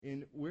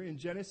We're in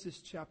Genesis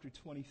chapter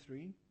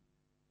 23.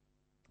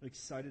 I'm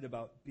excited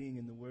about being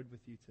in the Word with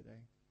you today.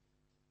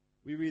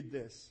 We read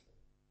this.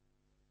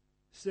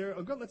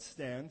 Sarah, let's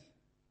stand.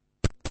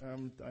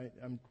 There's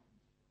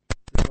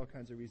all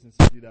kinds of reasons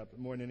to do that, but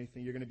more than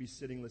anything, you're going to be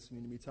sitting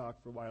listening to me talk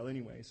for a while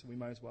anyway, so we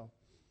might as well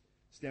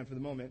stand for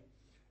the moment.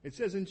 It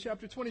says in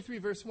chapter 23,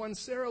 verse 1,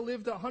 Sarah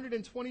lived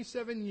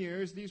 127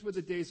 years. These were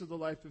the days of the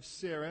life of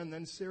Sarah, and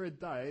then Sarah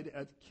died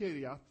at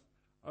Kiriath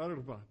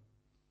Arba,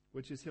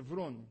 which is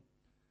Hebron,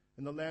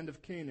 in the land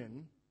of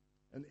Canaan.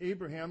 And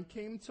Abraham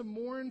came to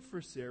mourn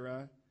for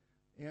Sarah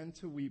and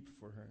to weep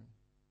for her.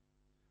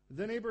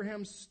 Then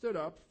Abraham stood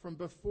up from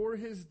before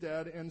his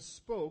dead and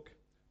spoke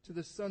to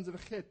the sons of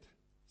Heth,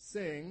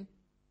 saying,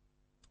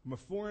 I'm a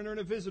foreigner and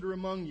a visitor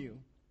among you.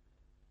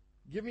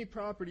 Give me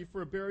property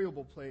for a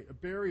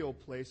burial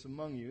place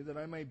among you, that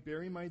I may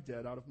bury my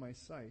dead out of my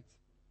sight.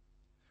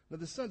 Now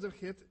the sons of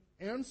Heth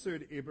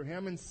answered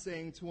Abraham and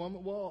saying to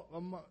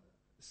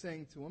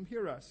him,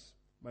 Hear us,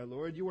 my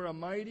lord, you are a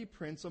mighty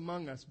prince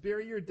among us.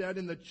 Bury your dead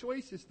in the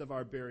choicest of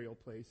our burial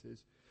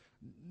places.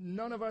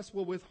 None of us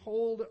will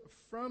withhold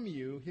from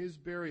you his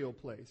burial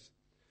place,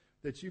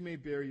 that you may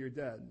bury your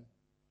dead.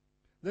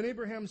 Then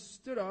Abraham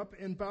stood up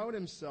and bowed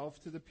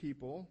himself to the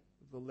people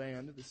of the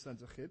land of the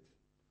sons of Heth.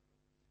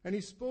 And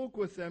he spoke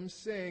with them,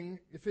 saying,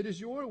 If it is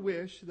your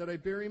wish that I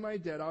bury my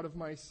dead out of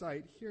my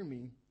sight, hear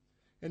me,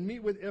 and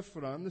meet with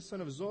Ephron, the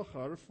son of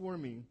Zohar, for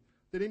me,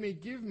 that he may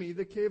give me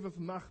the cave of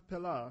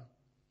Machpelah,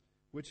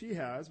 which he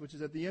has, which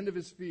is at the end of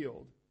his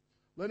field.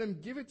 Let him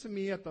give it to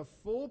me at the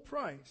full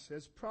price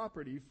as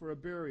property for a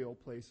burial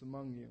place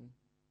among you.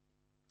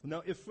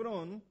 Now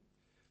Ephron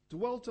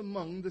dwelt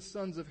among the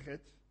sons of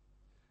Heth,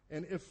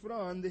 and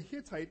Ephron the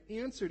Hittite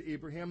answered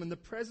Abraham in the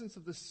presence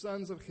of the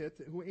sons of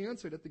Heth, who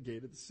answered at the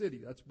gate of the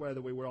city. That's, by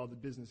the way, where all the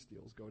business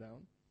deals go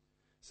down.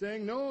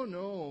 Saying,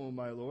 No,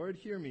 my lord,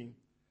 hear me.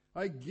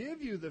 I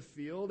give you the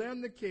field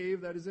and the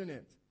cave that is in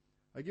it.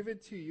 I give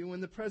it to you in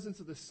the presence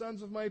of the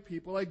sons of my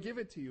people. I give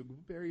it to you. Go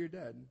bury your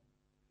dead.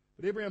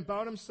 But Abraham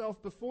bowed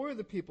himself before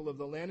the people of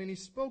the land, and he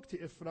spoke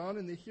to Ephron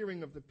in the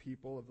hearing of the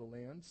people of the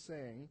land,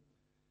 saying,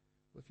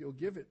 If you'll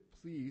give it,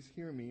 please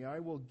hear me. I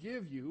will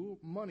give you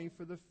money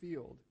for the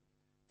field.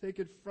 Take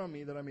it from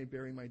me that I may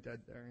bury my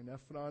dead there. And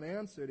Ephron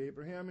answered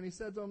Abraham, and he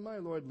said, Oh, my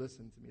lord,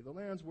 listen to me. The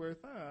land's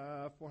worth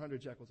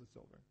 400 shekels of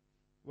silver.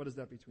 What is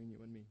that between you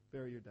and me?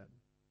 Bury your dead.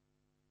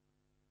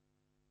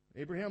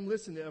 Abraham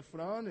listened to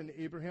Ephron, and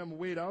Abraham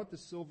weighed out the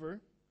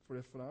silver for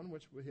Ephron,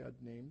 which he had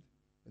named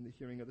in the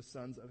hearing of the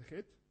sons of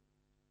Heth,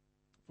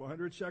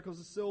 400 shekels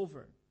of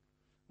silver,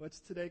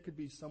 which today could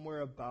be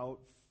somewhere about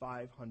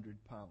 500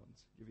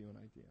 pounds, give you an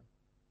idea.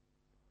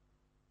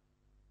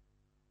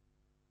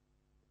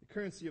 The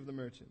currency of the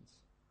merchants.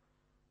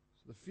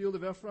 So the field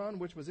of Ephron,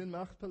 which was in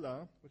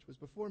Machpelah, which was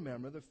before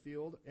Mamre, the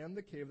field and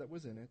the cave that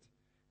was in it,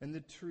 and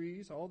the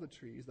trees, all the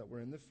trees that were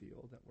in the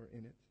field that were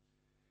in it,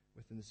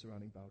 within the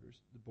surrounding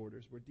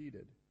borders were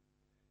deeded.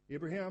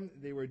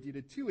 They were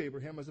deeded to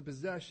Abraham as a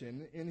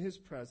possession in his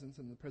presence,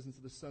 in the presence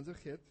of the sons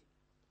of Heth,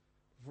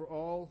 for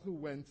all who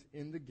went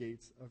in the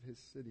gates of his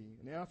city.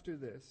 And after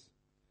this,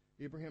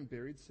 Abraham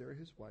buried Sarah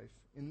his wife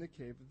in the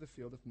cave of the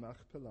field of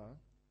Machpelah,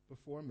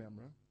 before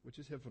Mamre, which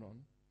is Hebron,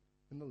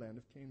 in the land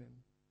of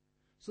Canaan.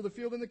 So the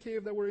field and the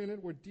cave that were in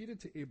it were deeded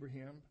to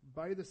Abraham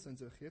by the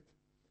sons of Heth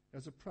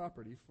as a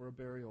property for a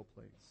burial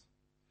place.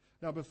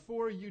 Now,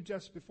 before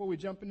we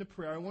jump into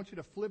prayer, I want you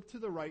to flip to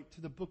the right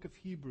to the book of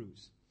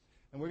Hebrews.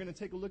 And we're going to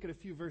take a look at a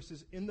few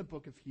verses in the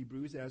book of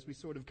Hebrews as we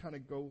sort of kind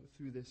of go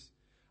through this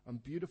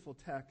beautiful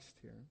text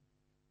here.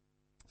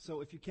 So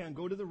if you can,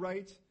 go to the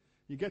right.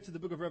 You get to the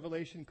book of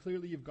Revelation.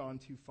 Clearly, you've gone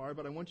too far,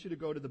 but I want you to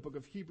go to the book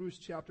of Hebrews,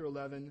 chapter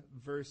 11,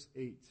 verse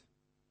 8.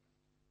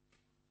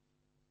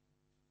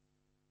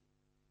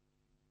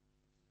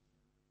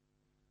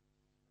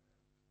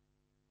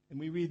 And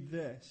we read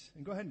this.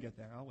 And go ahead and get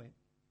there. I'll wait.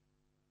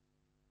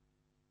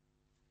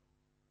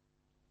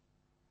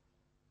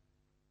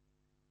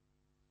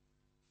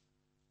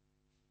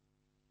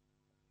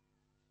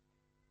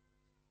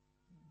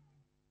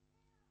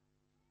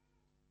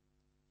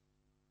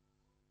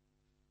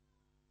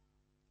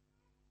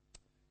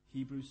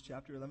 Hebrews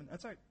chapter 11.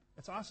 That's all right.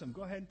 That's awesome.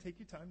 Go ahead and take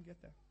your time and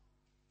get there.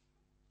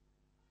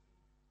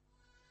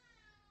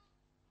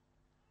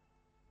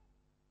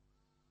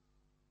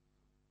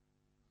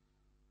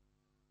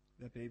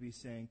 That baby's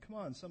saying, Come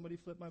on, somebody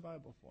flip my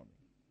Bible for me.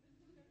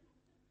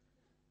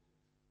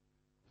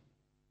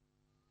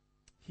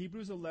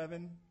 Hebrews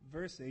 11,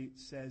 verse 8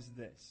 says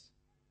this.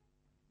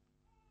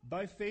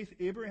 By faith,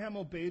 Abraham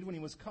obeyed when he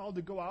was called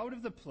to go out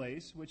of the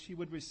place which he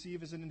would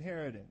receive as an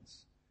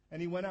inheritance.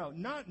 And he went out,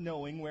 not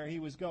knowing where he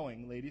was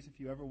going. Ladies, if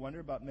you ever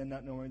wonder about men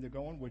not knowing where they're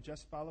going, we're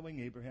just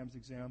following Abraham's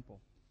example.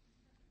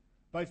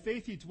 By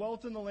faith he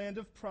dwelt in the land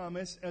of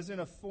promise as in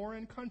a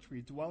foreign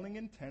country, dwelling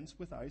in tents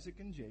with Isaac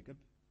and Jacob,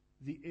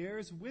 the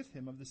heirs with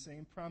him of the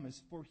same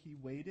promise, for he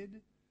waited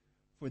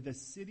for the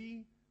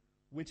city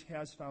which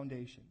has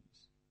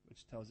foundations,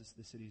 which tells us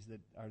the cities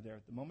that are there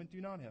at the moment do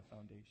not have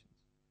foundations,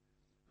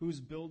 whose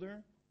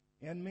builder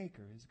and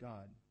maker is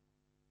God.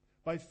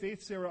 By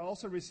faith, Sarah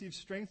also received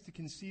strength to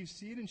conceive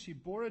seed, and she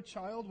bore a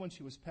child when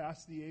she was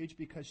past the age,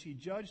 because she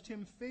judged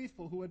him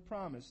faithful who had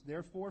promised.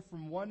 Therefore,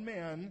 from one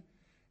man,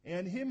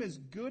 and him as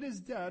good as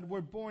dead,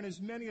 were born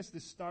as many as the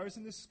stars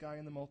in the sky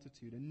in the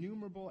multitude,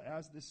 innumerable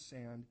as the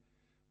sand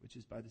which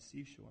is by the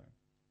seashore.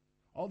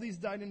 All these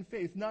died in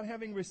faith, not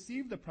having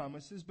received the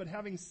promises, but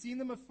having seen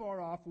them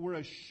afar off, were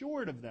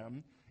assured of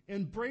them,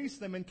 embraced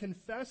them, and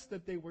confessed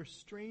that they were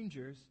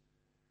strangers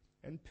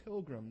and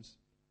pilgrims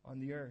on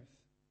the earth.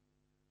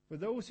 For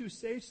those who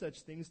say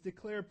such things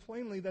declare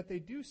plainly that they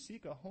do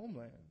seek a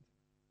homeland.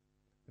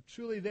 If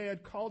truly they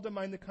had called to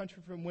mind the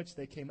country from which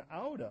they came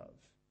out of,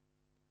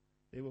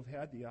 they will have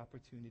had the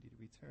opportunity to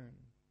return.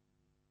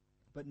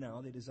 But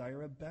now they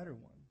desire a better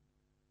one,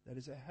 that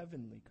is a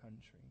heavenly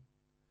country.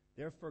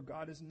 Therefore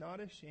God is not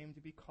ashamed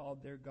to be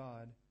called their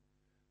God,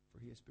 for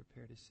he has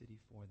prepared a city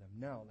for them.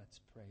 Now let's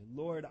pray.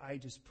 Lord, I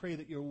just pray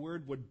that your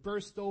word would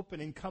burst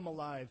open and come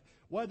alive.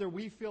 Whether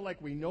we feel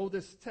like we know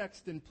this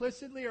text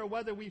implicitly or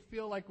whether we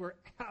feel like we're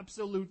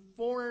absolute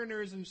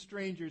foreigners and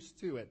strangers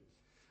to it.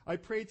 I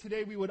pray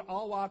today we would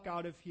all walk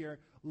out of here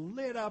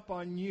lit up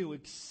on you,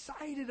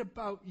 excited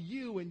about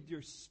you and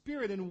your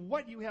spirit and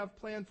what you have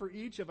planned for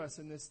each of us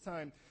in this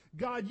time.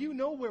 God, you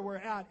know where we're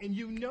at, and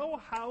you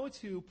know how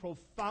to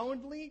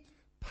profoundly,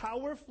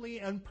 powerfully,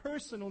 and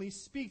personally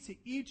speak to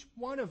each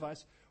one of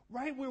us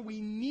right where we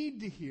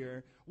need to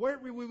hear, where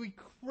we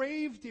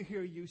crave to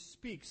hear you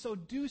speak. So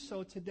do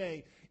so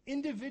today,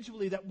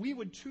 individually, that we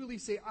would truly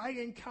say, I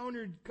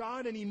encountered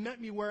God and he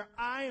met me where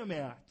I am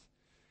at.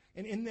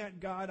 And in that,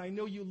 God, I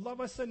know you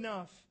love us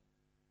enough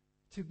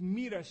to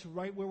meet us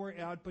right where we're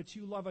at, but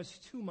you love us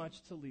too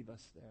much to leave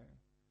us there.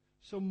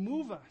 So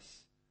move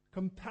us,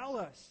 compel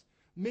us.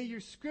 May your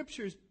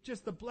scriptures,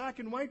 just the black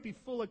and white, be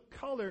full of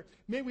color.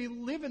 May we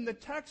live in the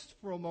text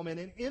for a moment,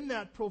 and in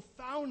that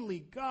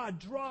profoundly, God,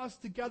 draw us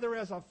together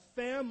as a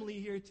family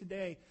here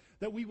today,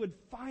 that we would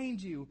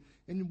find you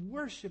and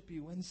worship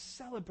you and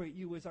celebrate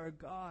you as our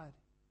God.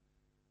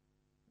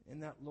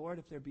 And that, Lord,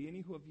 if there be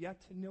any who have yet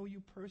to know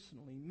you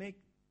personally,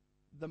 make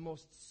the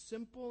most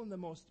simple and the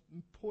most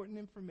important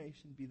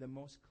information be the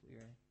most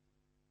clear.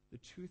 The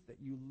truth that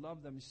you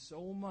love them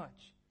so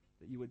much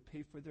that you would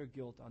pay for their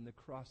guilt on the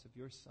cross of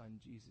your Son,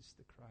 Jesus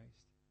the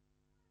Christ.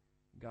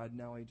 God,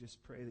 now I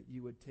just pray that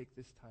you would take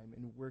this time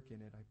and work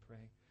in it, I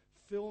pray.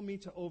 Fill me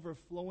to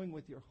overflowing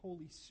with your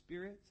Holy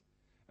Spirit.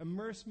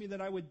 Immerse me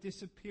that I would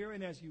disappear,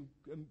 and as you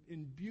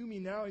imbue me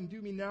now,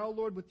 endue me now,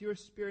 Lord, with your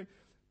Spirit,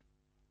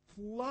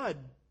 flood,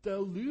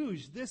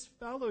 deluge this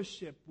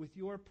fellowship with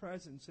your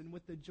presence and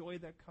with the joy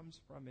that comes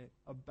from it,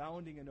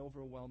 abounding and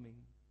overwhelming.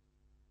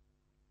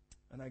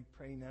 And I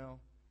pray now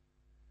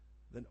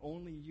that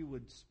only you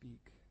would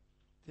speak.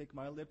 Take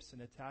my lips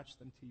and attach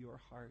them to your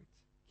heart.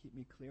 Keep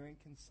me clear and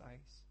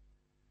concise.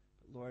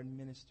 But Lord,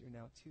 minister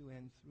now to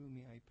and through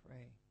me, I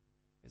pray,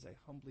 as I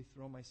humbly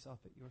throw myself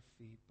at your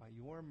feet. By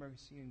your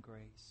mercy and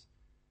grace,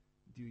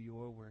 do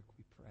your work,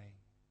 we pray.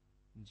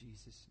 In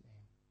Jesus'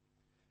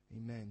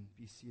 name, amen.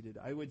 Be seated.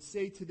 I would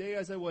say today,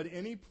 as I would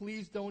any,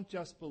 please don't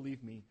just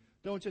believe me.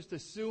 Don't just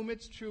assume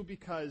it's true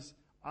because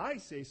I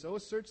say so.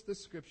 Search the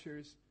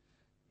scriptures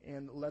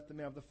and let them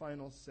have the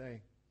final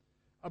say.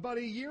 About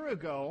a year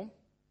ago,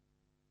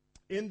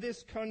 in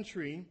this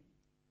country,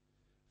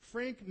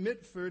 Frank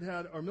Milford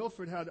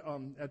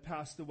had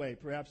passed away.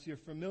 Perhaps you're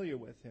familiar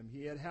with him.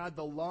 He had had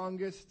the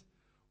longest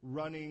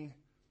running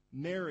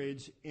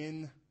marriage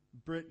in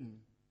Britain.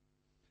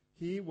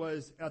 He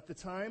was, at the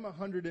time,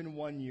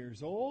 101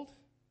 years old.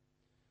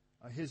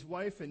 His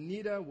wife,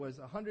 Anita, was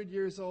 100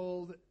 years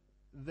old.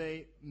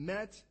 They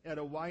met at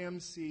a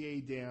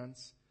YMCA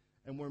dance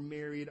and were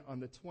married on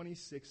the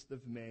 26th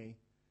of May,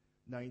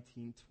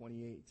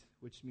 1928,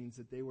 which means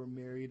that they were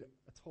married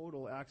a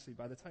total, actually,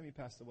 by the time he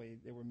passed away,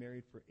 they were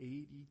married for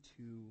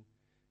 82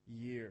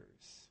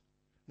 years.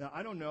 Now,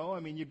 I don't know.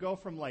 I mean, you go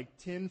from like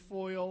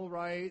tinfoil,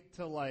 right,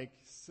 to like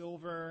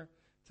silver,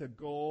 to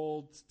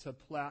gold, to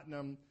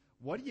platinum.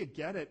 What do you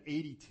get at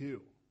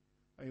 82?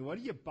 I mean, what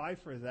do you buy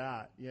for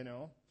that, you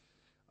know?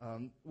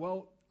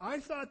 Well, I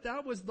thought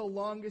that was the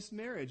longest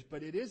marriage,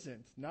 but it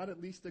isn't. Not at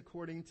least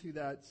according to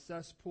that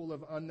cesspool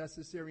of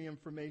unnecessary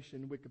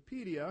information,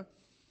 Wikipedia,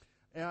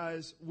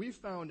 as we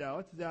found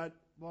out that,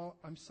 well,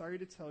 I'm sorry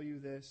to tell you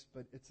this,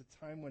 but it's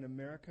a time when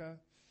America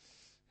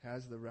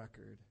has the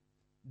record.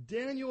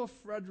 Daniel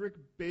Frederick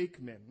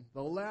Bakeman,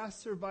 the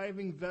last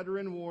surviving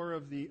veteran war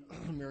of the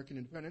American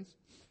independence,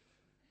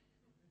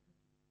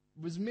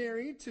 was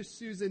married to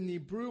Susan Nee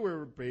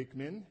Brewer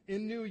Bakeman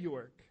in New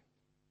York.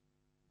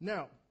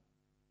 Now,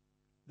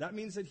 that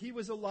means that he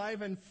was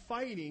alive and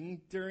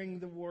fighting during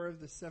the War of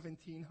the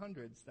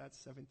 1700s.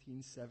 That's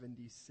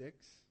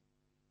 1776.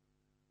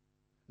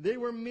 They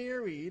were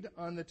married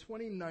on the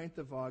 29th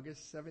of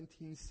August,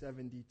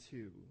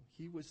 1772.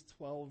 He was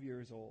 12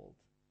 years old.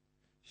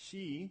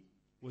 She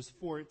was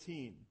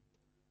 14.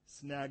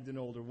 Snagged an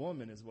older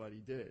woman is what he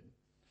did.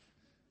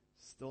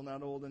 Still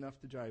not old enough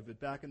to drive. But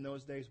back in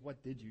those days,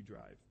 what did you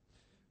drive?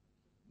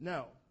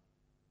 Now,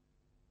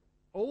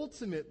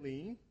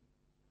 ultimately,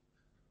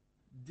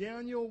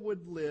 Daniel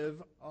would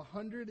live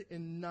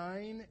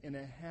 109 and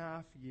a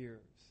half years.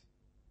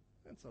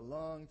 That's a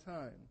long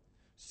time.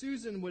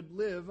 Susan would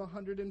live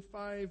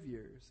 105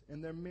 years,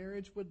 and their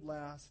marriage would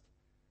last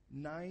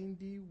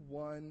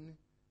 91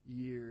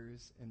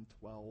 years and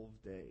 12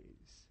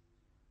 days.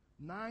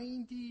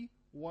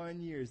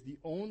 91 years. The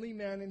only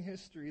man in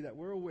history that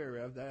we're aware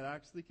of that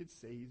actually could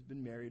say he's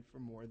been married for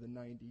more than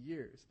 90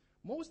 years.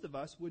 Most of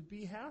us would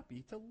be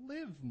happy to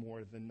live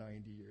more than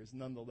 90 years,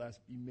 nonetheless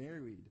be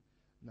married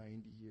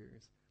 90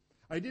 years.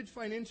 I did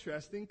find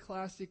interesting,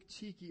 classic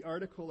cheeky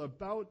article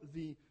about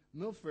the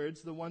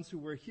Milfords, the ones who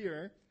were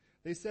here.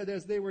 They said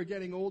as they were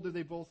getting older,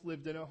 they both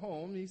lived in a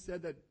home. He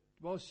said that,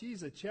 well,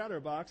 she's a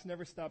chatterbox,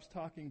 never stops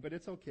talking, but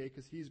it's okay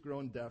because he's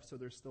grown deaf, so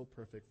they're still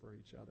perfect for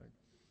each other.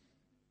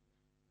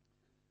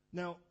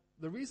 Now,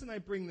 the reason I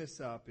bring this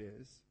up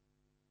is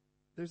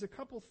there's a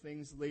couple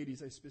things,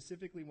 ladies, I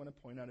specifically want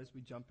to point out as we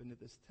jump into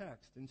this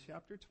text. In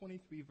chapter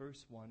 23,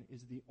 verse 1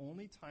 is the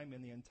only time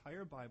in the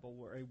entire Bible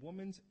where a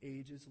woman's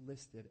age is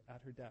listed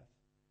at her death.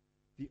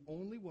 The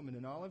only woman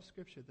in all of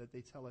Scripture that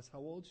they tell us how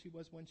old she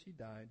was when she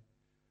died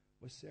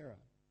was Sarah.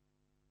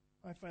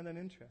 I find that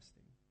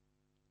interesting.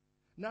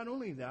 Not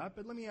only that,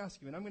 but let me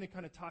ask you, and I'm going to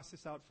kind of toss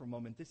this out for a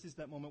moment. This is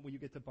that moment where you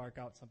get to bark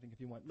out something if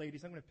you want.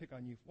 Ladies, I'm going to pick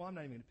on you. Well, I'm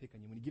not even going to pick on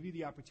you. I'm going to give you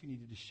the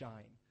opportunity to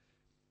shine.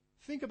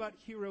 Think about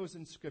heroes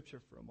in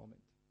Scripture for a moment.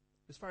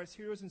 As far as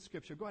heroes in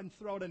Scripture, go ahead and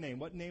throw out a name.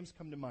 What names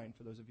come to mind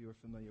for those of you who are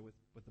familiar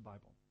with the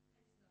Bible?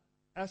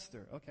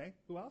 Esther. Okay.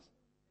 Who else?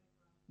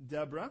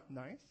 Deborah.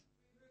 Nice.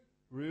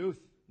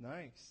 Ruth.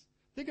 Nice.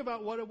 Think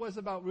about what it was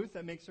about Ruth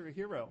that makes her a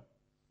hero.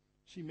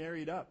 She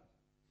married up.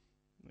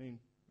 I mean,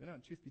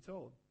 truth be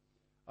told.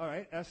 All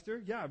right,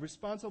 Esther,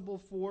 responsible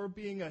for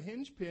being a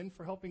hinge pin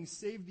for helping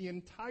save the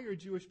entire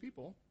Jewish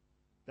people.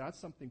 That's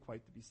something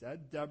quite to be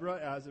said.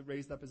 Deborah,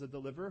 raised up as a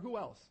deliverer. Who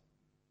else?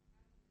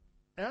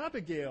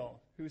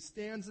 Abigail, who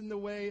stands in the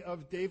way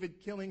of David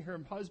killing her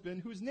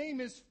husband, whose name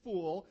is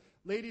Fool.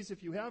 Ladies,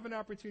 if you have an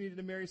opportunity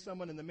to marry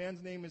someone and the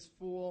man's name is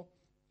Fool,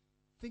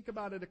 think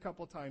about it a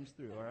couple times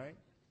through, all right?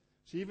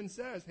 She even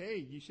says, hey,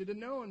 you should have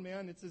known,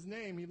 man. It's his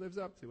name. He lives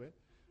up to it.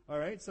 All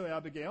right, so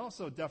Abigail,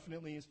 so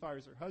definitely as far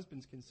as her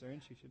husband's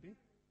concerned, she should be.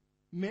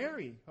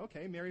 Mary,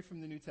 okay, Mary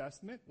from the New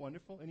Testament.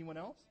 Wonderful. Anyone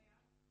else?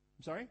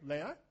 I'm sorry,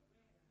 Leah?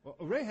 Well,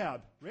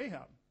 Rahab.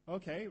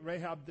 Okay,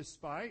 Rahab the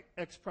spy,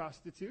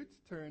 ex-prostitute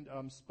turned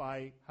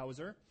spy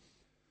houser.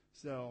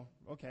 So,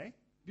 okay,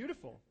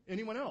 beautiful.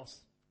 Anyone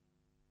else?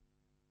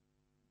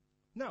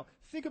 Now,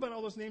 think about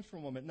all those names for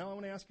a moment. Now I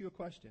want to ask you a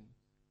question.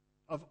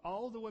 Of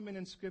all the women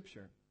in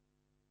Scripture,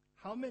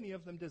 how many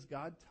of them does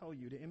God tell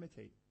you to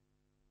imitate?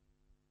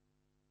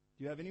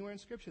 Do you have anywhere in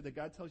Scripture that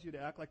God tells you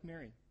to act like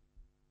Mary?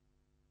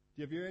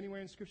 Do you have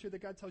anywhere in Scripture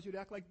that God tells you to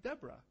act like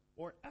Deborah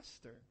or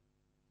Esther?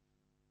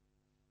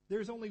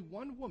 There's only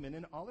one woman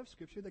in all of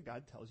Scripture that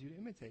God tells you to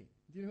imitate.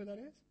 Do you know who that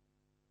is?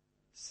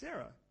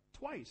 Sarah.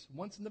 Twice.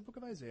 Once in the book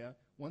of Isaiah,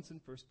 once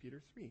in 1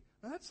 Peter 3.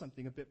 Now that's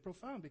something a bit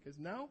profound because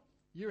now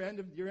you're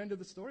end of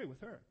the story with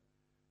her.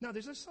 Now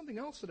there's just something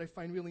else that I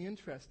find really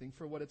interesting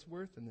for what it's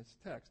worth in this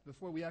text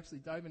before we actually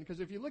dive in. Because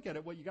if you look at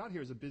it, what you got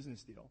here is a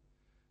business deal.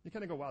 You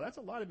kind of go, wow, that's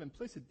a lot of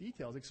implicit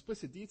details,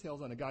 explicit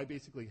details on a guy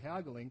basically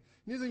haggling.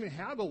 He doesn't even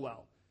haggle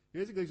well. He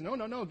basically says,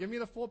 no, give me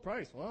the full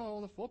price. Well,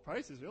 the full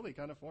price is really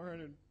kind of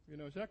 400,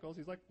 shekels.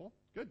 He's like, well,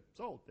 good,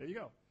 sold. There you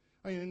go.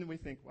 I mean, and we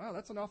think, wow,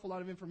 that's an awful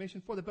lot of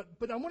information for that.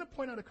 But I want to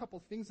point out a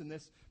couple things in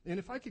this. And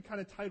if I could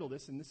kind of title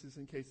this, and this is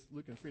in case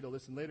Luke and Frida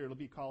listen later, it'll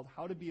be called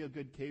How to Be a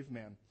Good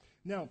Caveman.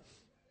 Now,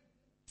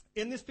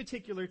 in this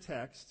particular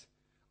text,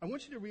 I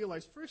want you to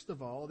realize, first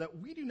of all, that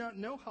we do not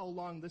know how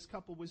long this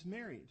couple was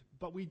married,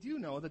 but we do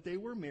know that they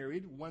were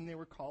married when they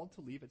were called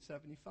to leave at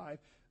 75.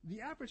 The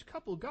average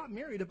couple got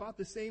married about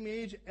the same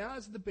age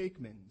as the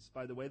Bakemans,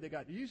 by the way.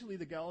 Usually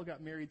the gal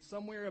got married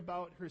somewhere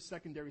about her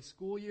secondary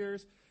school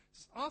years.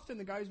 Often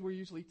the guys were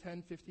usually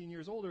 10, 15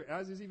 years older,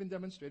 as is even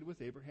demonstrated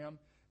with Abraham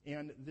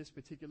and this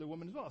particular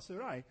woman as well,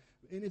 Sarai.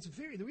 And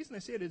the reason I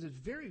say it is it's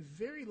very,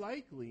 very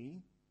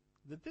likely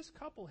that this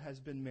couple has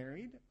been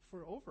married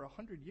for over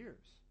 100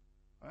 years.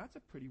 Well, that's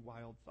a pretty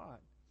wild thought.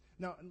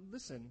 Now,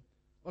 listen,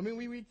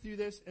 we read through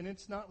this, and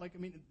it's not like,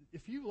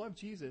 if you love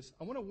Jesus,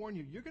 I want to warn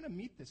you, you're going to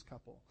meet this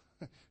couple.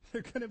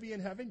 They're going to be in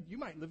heaven. You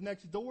might live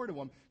next door to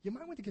them. You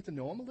might want to get to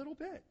know them a little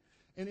bit.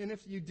 And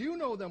if you do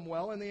know them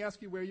well, and they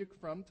ask you where you're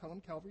from, tell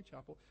them Calvary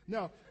Chapel.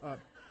 Now,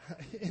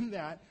 in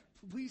that,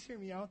 please hear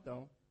me out,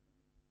 though,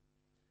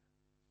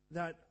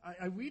 that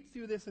I read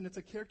through this, and it's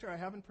a character I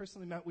haven't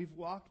personally met. We've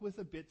walked with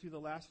a bit through the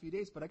last few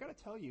days, but I got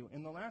to tell you,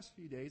 in the last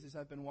few days, as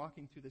I've been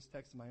walking through this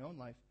text in my own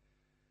life,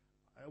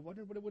 I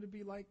wondered what it would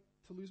be like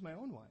to lose my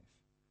own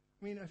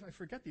wife. I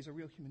forget these are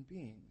real human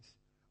beings.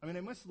 I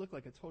must look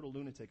like a total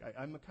lunatic.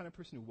 I'm the kind of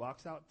person who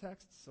walks out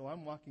texts, so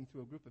I'm walking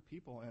through a group of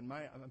people, and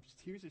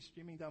tears are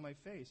streaming down my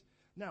face.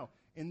 Now,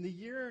 in the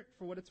year,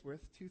 for what it's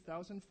worth,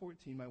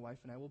 2014, my wife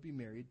and I will be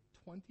married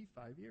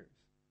 25 years.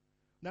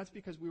 That's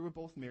because we were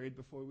both married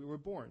before we were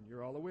born.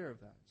 You're all aware of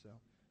that. So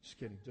Just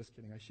kidding.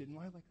 I shouldn't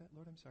lie like that,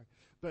 Lord, I'm sorry.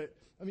 But,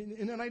 I mean,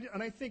 and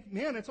I think,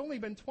 man, it's only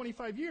been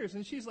 25 years.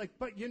 And she's like,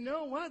 but you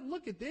know what?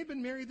 Look, they've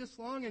been married this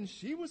long, and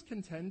she was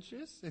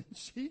contentious, and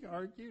she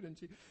argued,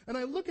 and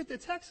I look at the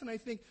text and I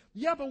think,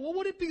 yeah, but what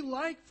would it be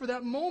like for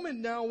that moment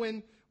now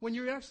when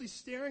you're actually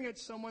staring at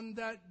someone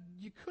that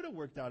you could have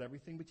worked out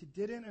everything, but you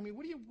didn't? I mean,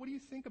 what do you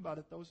think about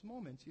at those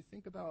moments? You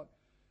think about,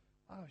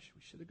 we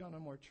should have gone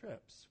on more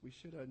trips. We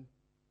should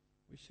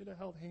have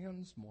held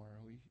hands more.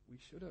 We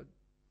should have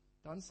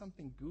done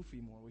something goofy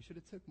more. We should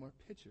have took more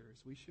pictures.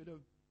 We should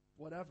have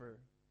whatever.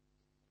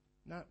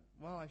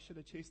 I should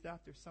have chased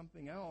after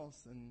something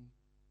else, and,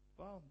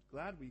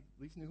 glad we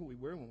at least knew who we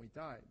were when we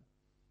died.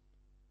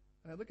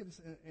 And I look at this,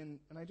 and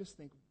I just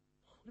think,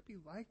 what would it be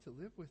like to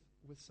live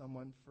with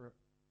someone for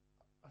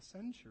a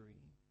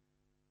century?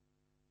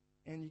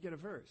 And you get a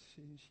verse,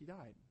 she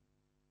died.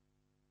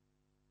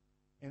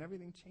 And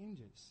everything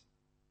changes.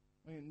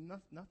 I mean,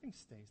 nothing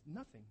stays.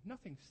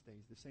 Nothing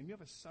stays the same. You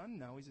have a son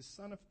now. He's a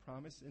son of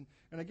promise.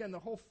 And again, the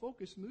whole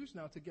focus moves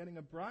now to getting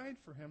a bride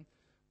for him.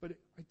 But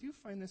I do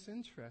find this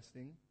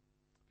interesting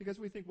because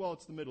we think, well,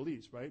 it's the Middle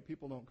East, right?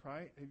 People don't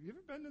cry. Have you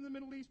ever been in the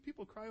Middle East?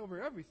 People cry over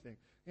everything.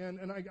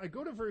 And I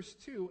go to verse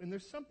 2, and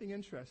there's something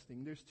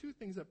interesting. There's two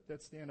things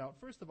that stand out.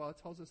 First of all, it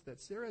tells us that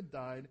Sarah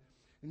died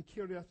in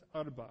Kiriath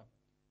Arba,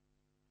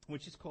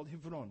 which is called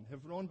Hebron.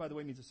 Hebron, by the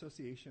way, means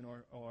association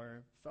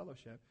or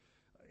fellowship.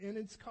 And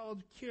it's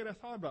called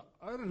Kiriath Arba.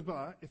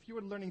 Arba, if you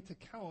were learning to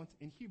count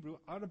in Hebrew,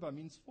 Arba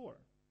means 4.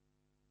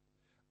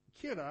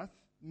 Kiriath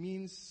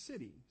means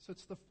city, so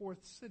it's the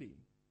 4th city.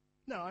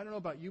 Now, I don't know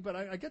about you, but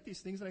I get these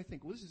things and I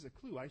think, well, this is a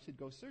clue. I should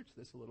go search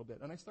this a little bit.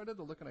 And I started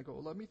to look and I go,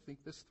 well, let me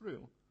think this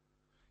through.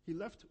 He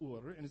left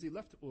Ur, and as he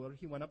left Ur,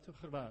 he went up to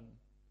Haran.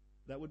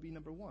 That would be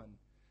number 1.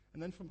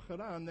 And then from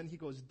Haran, then he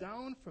goes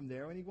down from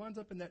there, and he winds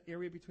up in that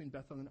area between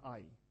Bethel and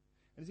Ai.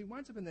 And as he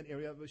winds up in that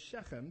area of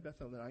Shechem,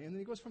 Bethel and Ai, and then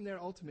he goes from there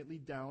ultimately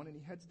down, and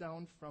he heads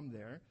down from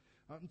there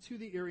to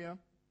the area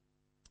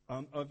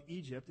of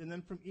Egypt. And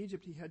then from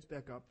Egypt, he heads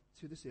back up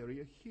to this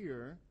area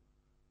here.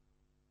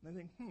 And I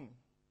think,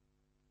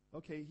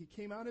 okay, he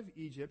came out of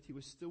Egypt. He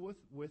was still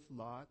with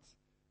Lot.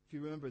 If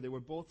you remember, they were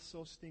both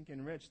so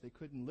stinking rich, they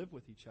couldn't live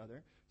with each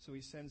other. So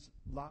he sends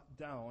Lot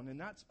down. And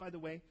that's, by the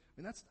way,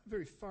 that's not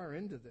very far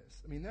into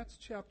this. I mean, that's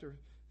chapter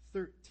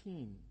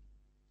 13.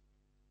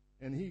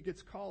 And he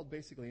gets called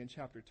basically in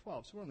chapter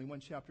 12. So we're only one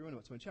chapter into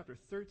it. So in chapter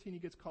 13, he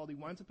gets called. He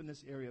winds up in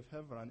this area of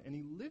Hebron. And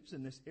he lives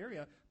in this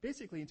area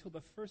basically until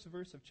the first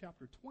verse of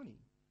chapter 20.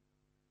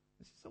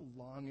 This is a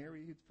long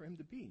area for him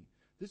to be.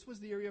 This was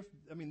the area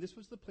this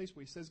was the place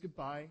where he says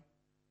goodbye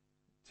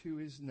to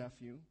his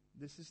nephew.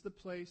 This is the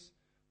place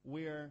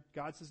where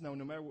God says, no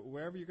matter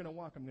wherever you're going to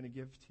walk, I'm going to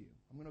give to you.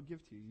 I'm going to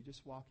give to you. You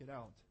just walk it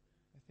out.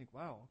 I think,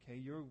 wow, okay,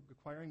 you're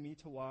requiring me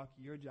to walk.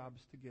 Your job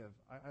is to give.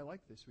 I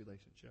like this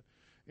relationship.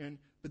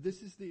 But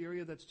this is the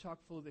area that's chock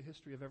full of the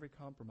history of every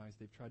compromise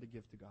they've tried to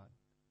give to God.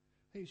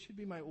 Hey, you should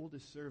be my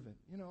oldest servant.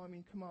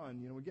 Come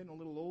on. We're getting a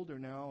little older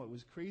now. It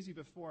was crazy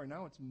before.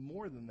 Now it's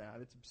more than that.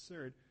 It's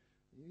absurd.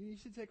 You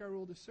should take our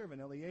oldest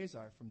servant,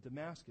 Eleazar, from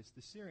Damascus,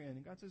 the Syrian.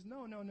 And God says,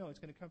 no, it's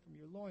going to come from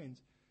your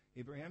loins.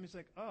 Abraham is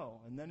like,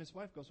 oh. And then his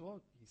wife goes,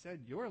 well, he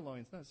said your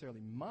loins, not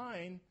necessarily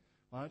mine.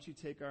 Why don't you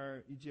take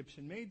our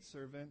Egyptian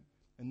maidservant?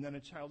 And then a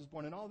child is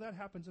born. And all that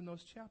happens in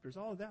those chapters.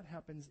 All of that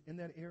happens in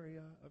that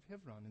area of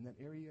Hebron, in that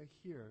area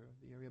here,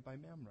 the area by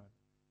Mamre.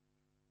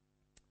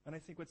 And I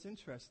think what's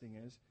interesting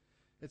is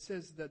it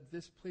says that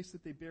this place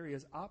that they bury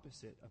is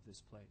opposite of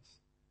this place,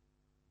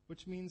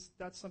 which means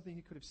that's something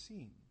he could have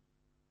seen.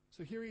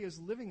 So here he is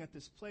living at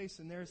this place,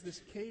 and there's this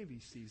cave he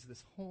sees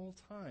this whole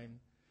time.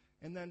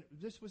 And then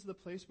this was the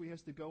place where he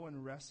has to go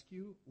and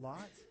rescue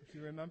Lot, if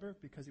you remember,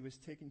 because he was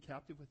taken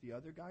captive with the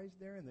other guys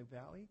there in the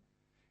valley.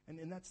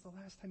 And that's the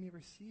last time he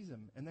ever sees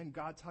him. And then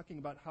God talking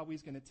about how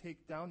he's going to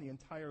take down the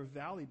entire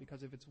valley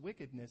because of its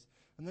wickedness.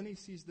 And then he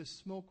sees the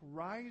smoke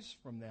rise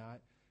from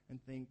that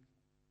and think,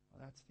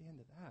 well, that's the end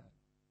of that.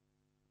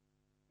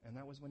 And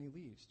that was when he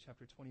leaves,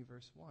 chapter 20,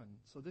 verse 1.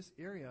 So this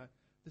area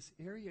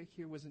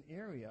here was an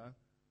area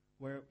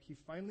where he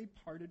finally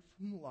parted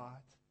from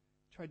Lot,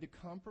 tried to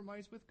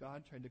compromise with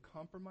God,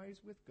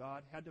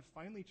 had to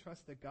finally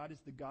trust that God is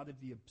the God of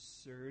the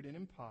absurd and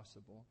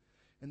impossible.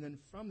 And then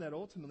from that,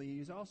 ultimately,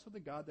 he's also the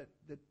God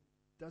that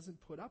doesn't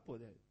put up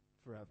with it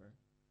forever.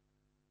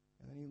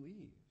 And then he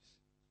leaves.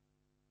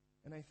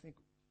 And I think,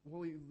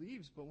 well, he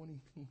leaves, but when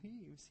he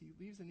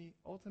leaves and he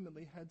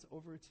ultimately heads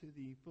over to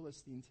the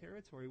Philistine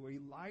territory where he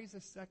lies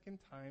a second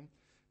time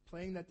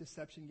playing that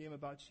deception game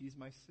about she's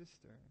my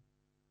sister.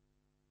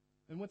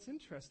 And what's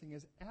interesting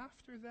is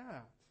after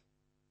that,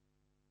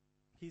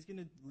 he's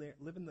going to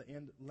live in the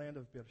land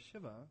of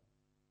Beersheba,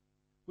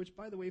 which,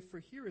 by the way, for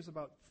here is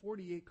about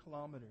 48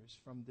 kilometers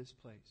from this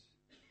place.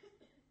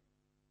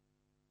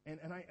 And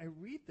I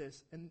read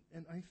this, and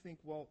I think,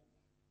 well,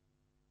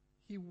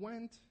 he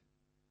went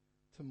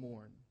to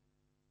mourn.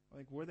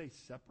 Like, were they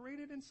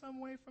separated in some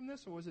way from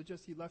this, or was it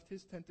just he left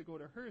his tent to go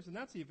to hers? And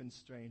that's even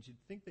strange.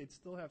 You'd think they'd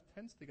still have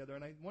tents together,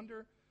 and I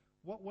wonder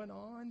what went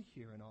on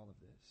here in all of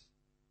this.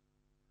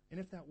 And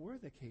if that were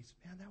the case,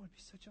 man, that would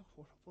be such a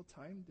horrible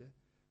time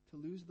to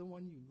lose the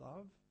one you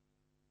love.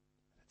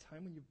 At a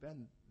time when you've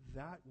been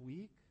that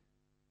weak.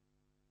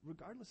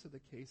 Regardless of the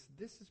case,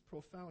 this is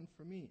profound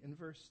for me. In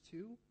verse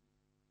 2,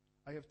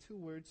 I have two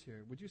words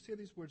here. Would you say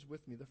these words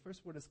with me? The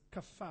first word is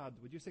kafad.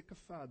 Would you say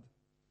kafad?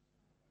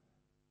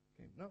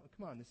 Okay, no,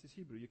 come on, this is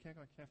Hebrew. You can't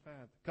go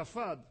kafad.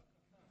 Kafad.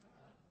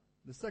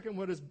 The second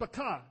word is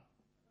baka.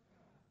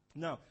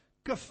 Now,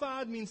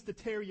 kafad means to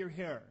tear your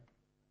hair.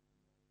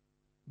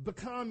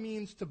 Baka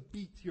means to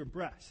beat your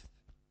breast.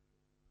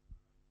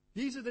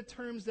 These are the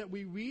terms that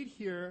we read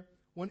here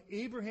when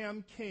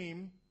Abraham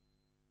came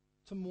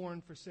to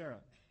mourn for Sarah.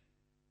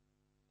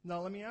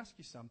 Now, let me ask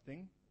you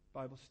something,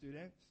 Bible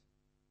students.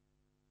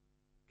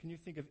 Can you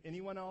think of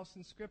anyone else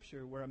in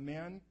Scripture where a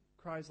man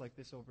cries like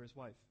this over his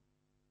wife?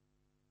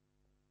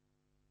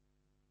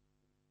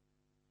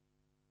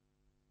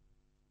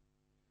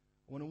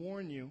 I want to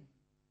warn you,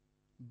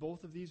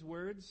 both of these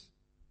words,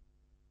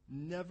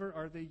 never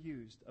are they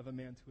used of a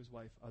man to his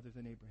wife other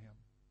than Abraham.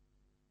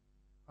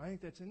 I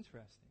think that's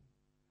interesting.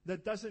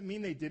 That doesn't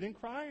mean they didn't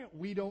cry.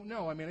 We don't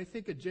know. I mean, I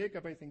think of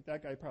Jacob, I think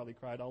that guy probably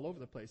cried all over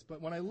the place.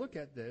 But when I look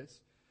at this,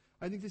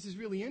 I think this is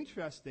really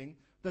interesting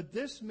that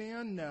this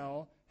man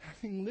now,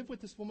 having lived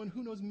with this woman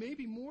who knows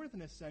maybe more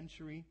than a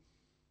century,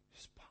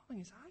 is bawling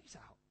his eyes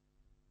out.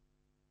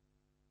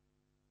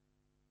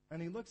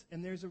 And he looks,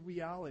 and there's a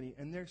reality,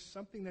 and there's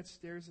something that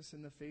stares us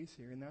in the face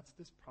here, and that's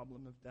this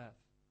problem of death.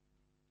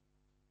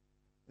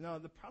 Now,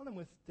 the problem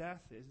with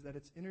death is that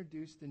it's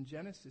introduced in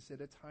Genesis at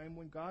a time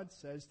when God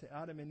says to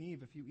Adam and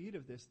Eve, if you eat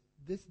of this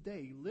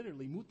day,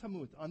 literally,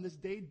 mutamut, on this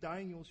day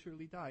dying you will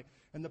surely die.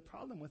 And the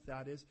problem with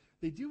that is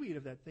they do eat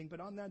of that thing,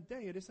 but on that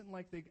day it isn't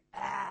like they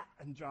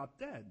and drop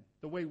dead,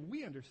 the way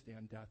we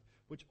understand death,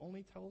 which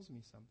only tells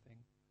me something.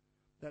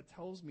 That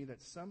tells me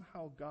that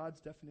somehow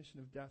God's definition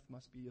of death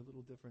must be a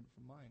little different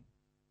from mine.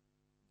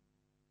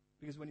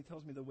 Because when he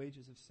tells me the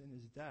wages of sin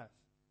is death,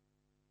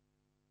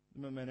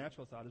 my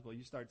natural thought is, well,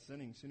 you start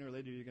sinning, sooner or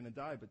later you're going to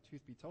die, but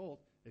truth be told,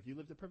 if you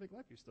lived a perfect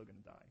life, you're still going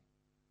to die.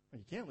 Well,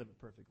 you can't live a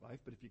perfect life,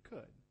 but if you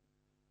could.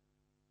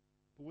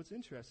 But what's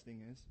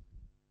interesting is,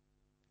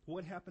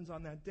 what happens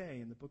on that day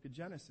in the book of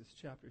Genesis,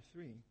 chapter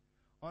 3?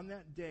 On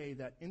that day,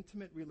 that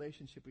intimate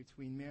relationship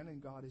between man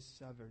and God is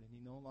severed, and he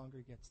no longer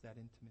gets that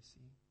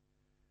intimacy.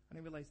 And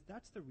I realized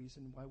that's the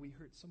reason why we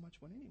hurt so much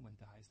when anyone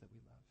dies that we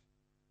love.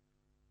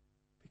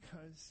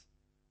 Because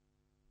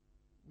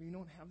we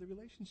don't have the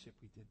relationship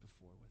we did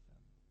before with them.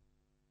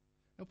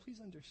 Now, please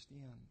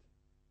understand,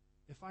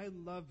 if I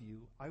love you,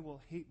 I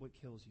will hate what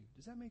kills you.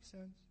 Does that make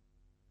sense?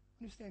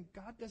 Understand,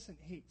 God doesn't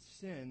hate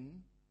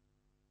sin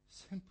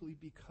simply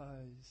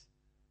because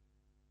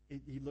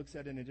he looks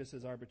at it and it just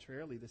says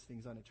arbitrarily, this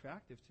thing's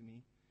unattractive to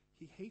me.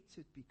 He hates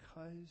it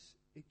because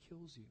it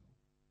kills you.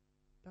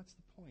 That's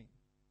the point.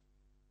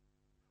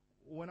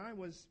 When I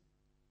was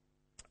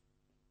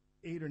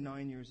 8 or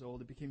 9 years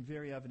old, it became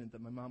very evident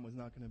that my mom was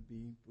not going to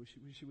be,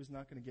 she was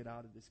not going to get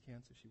out of this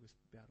cancer she was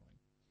battling.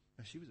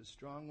 Now, she was a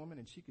strong woman,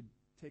 and she could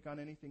take on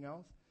anything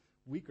else,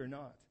 weak or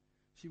not.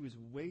 She was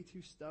way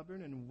too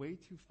stubborn and way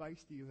too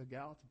feisty of a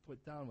gal to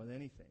put down with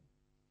anything.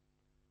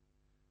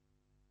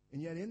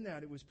 And yet in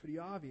that, it was pretty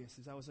obvious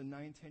as I was a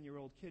 9,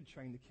 10-year-old kid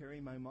trying to carry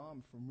my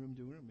mom from room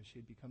to room as she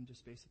had become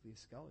just basically a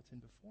skeleton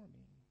before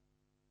me.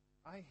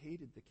 I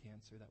hated the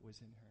cancer that was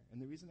in her.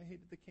 And the reason I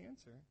hated the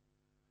cancer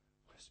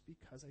was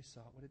because I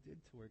saw what it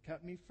did to her. It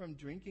kept me from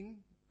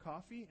drinking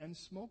coffee and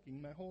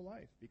smoking my whole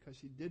life because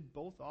she did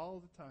both all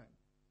the time.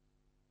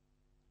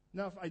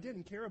 Now, if I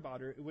didn't care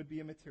about her, it would be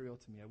immaterial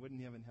to me. I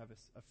wouldn't even have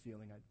a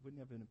feeling. I wouldn't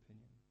have an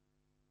opinion.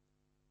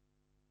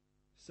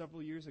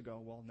 Several years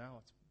ago, well, now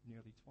it's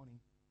nearly 20,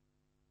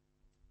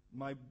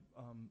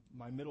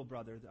 my middle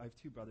brother, I have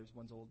two brothers,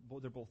 one's old,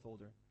 they're both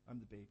older. I'm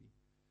the baby.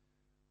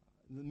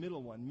 The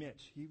middle one,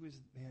 Mitch, he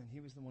was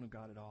the one who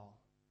got it all.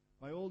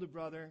 My older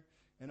brother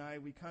and I,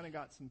 we kind of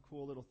got some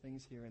cool little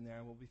things here and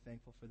there. We'll be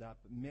thankful for that.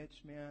 But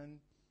Mitch, man,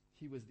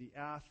 he was the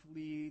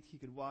athlete. He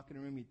could walk in a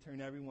room, he'd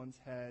turn everyone's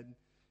head.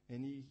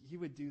 And he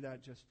would do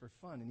that just for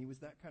fun. And he was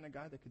that kind of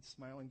guy that could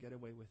smile and get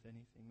away with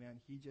anything. Man,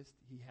 he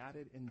had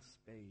it in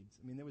spades.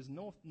 I mean, there was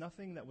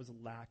nothing that was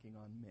lacking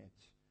on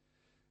Mitch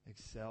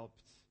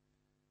except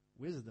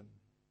wisdom.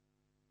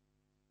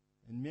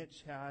 And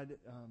Mitch had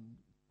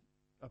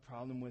a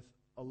problem with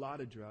a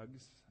lot of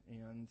drugs,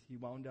 and he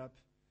wound up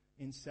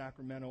in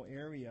Sacramento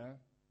area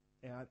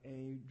at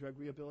a drug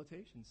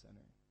rehabilitation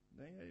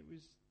center.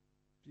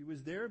 He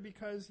was there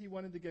because he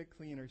wanted to get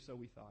clean, or so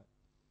we thought.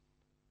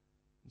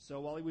 And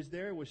so while he was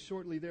there, it was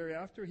shortly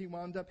thereafter, he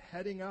wound up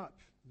heading up.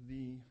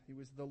 He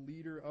was the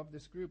leader of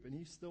this group, and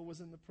he still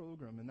was in the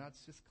program, and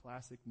that's just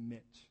classic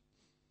Mitch.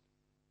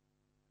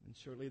 And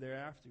shortly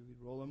thereafter,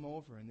 we'd roll him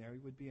over, and there he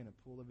would be in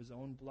a pool of his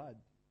own blood,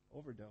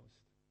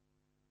 overdosed.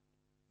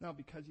 Now,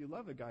 because you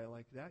love a guy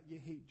like that, you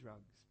hate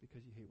drugs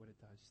because you hate what it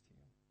does to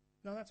you.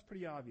 Now, that's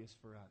pretty obvious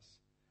for us.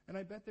 And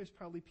I bet there's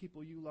probably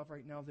people you love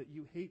right now that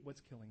you hate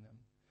what's killing them.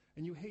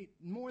 And you hate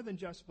more than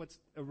just what's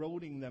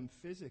eroding them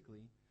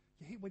physically.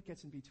 You hate what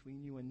gets in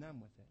between you and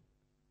them with it.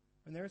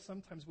 And there are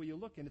some times where you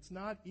look, and it's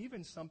not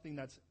even something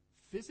that's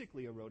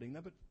physically eroding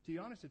them, but to be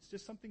honest, it's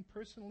just something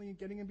personally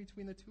getting in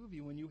between the two of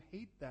you when you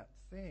hate that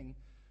thing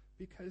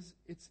because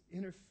it's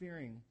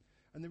interfering.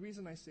 And the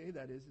reason I say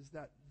that is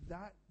that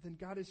then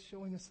God is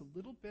showing us a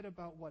little bit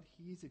about what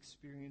he's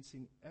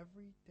experiencing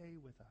every day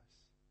with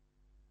us.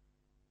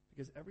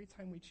 Because every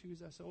time we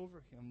choose us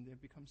over him, there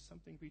becomes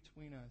something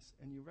between us,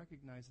 and you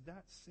recognize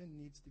that sin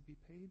needs to be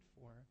paid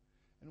for.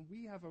 And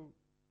we have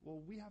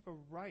a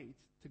right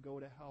to go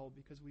to hell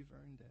because we've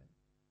earned it.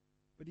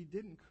 But he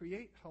didn't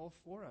create hell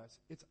for us.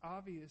 It's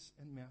obvious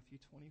in Matthew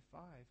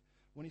 25.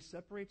 When he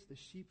separates the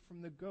sheep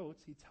from the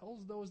goats, he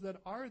tells those that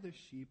are the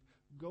sheep,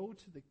 go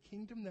to the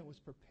kingdom that was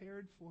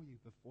prepared for you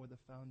before the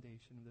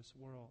foundation of this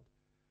world.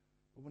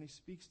 But when he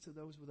speaks to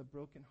those with a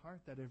broken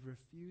heart that have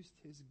refused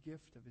his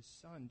gift of his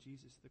son,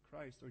 Jesus the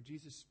Christ, or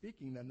Jesus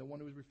speaking then, the one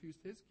who has refused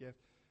his gift,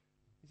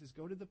 he says,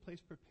 go to the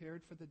place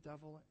prepared for the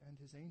devil and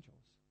his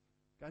angels.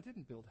 God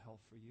didn't build hell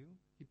for you.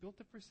 He built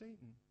it for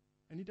Satan.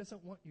 And he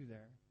doesn't want you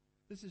there.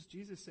 This is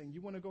Jesus saying, you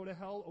want to go to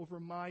hell over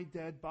my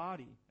dead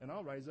body, and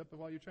I'll rise up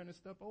while you're trying to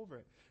step over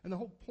it. And the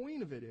whole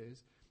point of it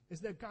is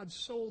that God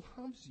so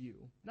loves you,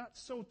 not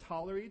so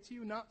tolerates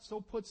you, not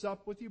so puts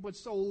up with you, but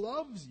so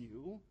loves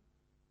you,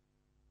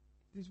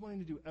 he's willing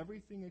to do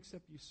everything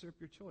except usurp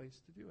your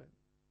choice to do it.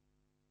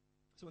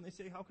 So when they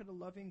say, how could a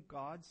loving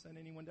God send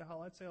anyone to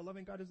hell? I'd say a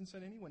loving God doesn't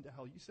send anyone to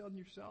hell. You send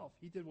yourself.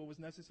 He did what was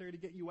necessary to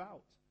get you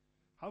out.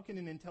 How can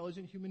an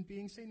intelligent human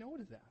being say no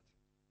to that?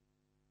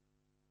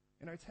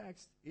 In our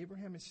text,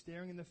 Abraham is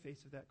staring in the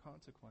face of that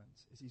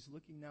consequence as he's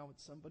looking now at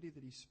somebody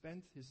that he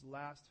spent his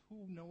last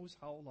who knows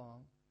how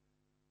long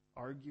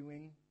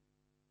arguing,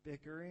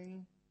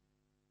 bickering,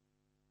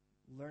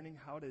 learning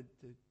how to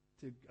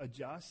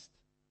adjust,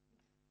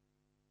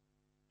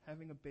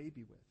 having a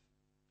baby with,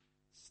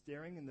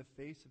 staring in the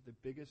face of the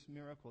biggest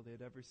miracle they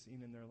had ever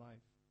seen in their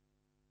life,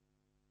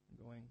 and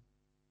going,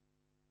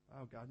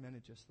 wow, God meant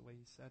it just the way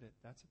he said it.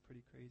 That's a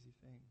pretty crazy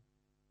thing.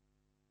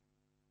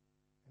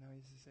 And now he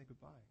has to say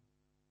goodbye.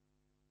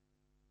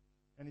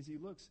 And as he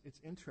looks, it's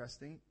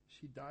interesting.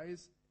 She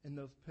dies in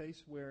the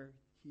place where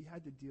he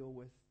had to deal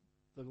with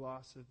the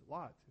loss of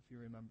Lot, if you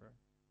remember.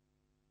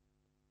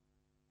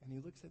 And he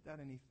looks at that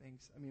and he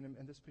thinks,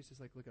 and this place is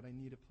like, look, I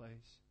need a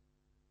place.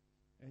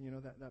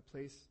 And that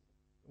place,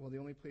 well, the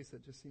only place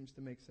that just seems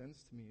to make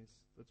sense to me is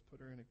let's put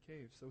her in a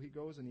cave. So he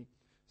goes and he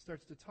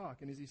starts to talk.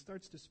 And as he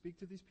starts to speak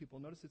to these people,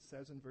 notice it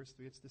says in verse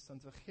 3, it's the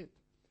sons of Hit.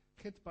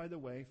 Hit, by the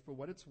way, for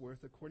what it's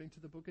worth, according to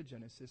the book of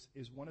Genesis,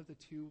 is one of the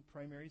two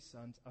primary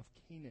sons of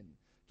Canaan.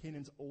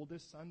 Canaan's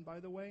oldest son, by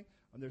the way.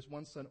 And there's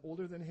one son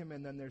older than him,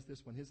 and then there's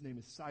this one. His name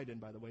is Sidon,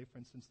 by the way, for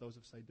instance, those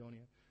of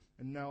Sidonia.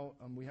 And now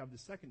we have the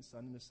second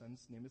son, and the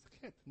son's name is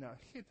Hit. Now,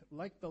 Hit,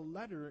 like the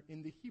letter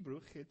in the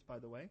Hebrew, Hit, by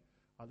the way,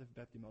 Aleph,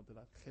 Bet, Gimel,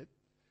 Dalet, Hit,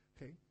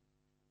 okay?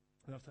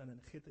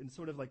 And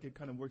sort of like it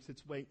kind of works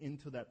its way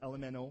into that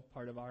LMNO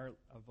part of our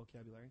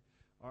vocabulary,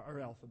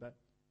 our alphabet.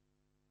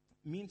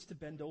 Means to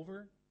bend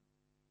over.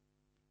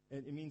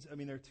 It means,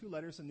 there are two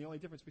letters, and the only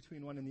difference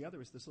between one and the other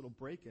is this little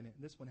break in it.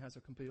 And this one has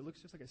it looks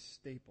just like a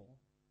staple.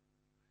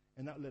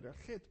 And that letter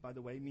Chit, by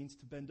the way, means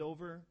to bend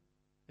over.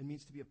 It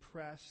means to be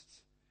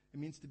oppressed. It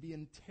means to be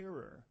in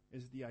terror,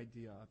 is the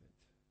idea of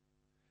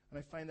it. And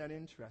I find that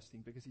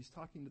interesting because he's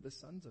talking to the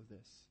sons of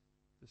this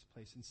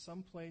place. In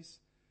some place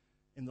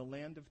in the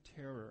land of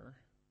terror,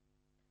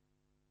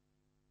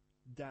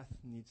 death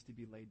needs to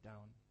be laid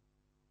down.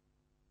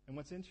 And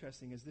what's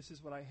interesting is this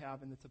is what I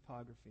have in the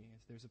topography,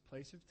 is there's a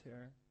place of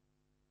terror,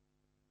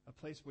 a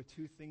place where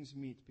two things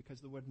meet, because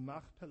the word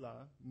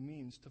machpelah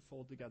means to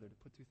fold together, to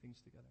put two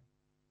things together.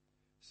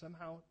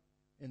 Somehow,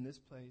 in this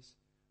place,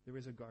 there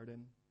is a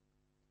garden,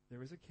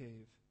 there is a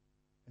cave,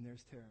 and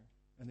there's terror.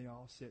 And they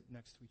all sit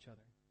next to each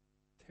other.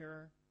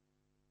 Terror,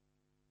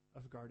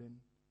 of garden,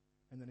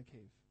 and then a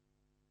cave.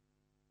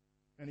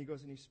 And he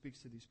goes and he speaks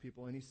to these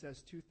people, and he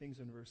says two things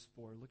in verse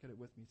 4. Look at it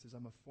with me. He says,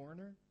 I'm a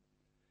foreigner,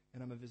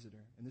 and I'm a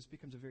visitor. And this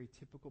becomes a very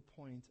typical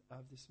point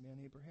of this man,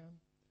 Abraham.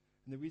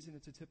 And the reason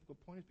it's a typical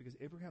point is because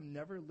Abraham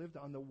never lived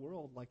on the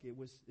world like it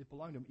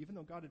belonged to him. Even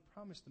though God had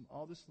promised him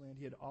all this land,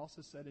 he had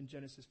also said in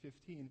Genesis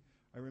 15,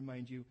 I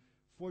remind you,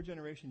 4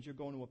 generations you're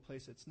going to a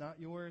place that's not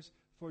yours.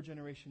 4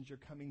 generations you're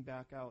coming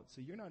back out.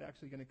 So you're not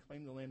actually going to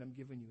claim the land I'm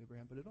giving you,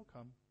 Abraham, but it'll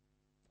come.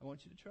 I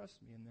want you to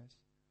trust me in this.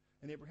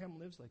 And Abraham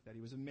lives like that.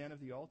 He was a man of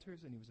the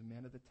altars and he was a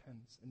man of the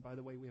tents. And by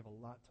the way, we have a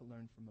lot to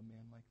learn from a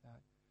man like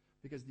that.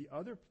 Because the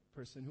other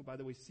person, who, by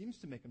the way, seems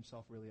to make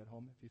himself really at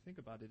home, if you think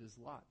about it, is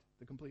Lot,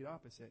 the complete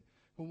opposite,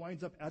 who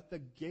winds up at the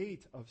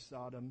gate of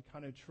Sodom,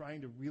 kind of trying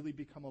to really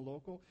become a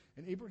local.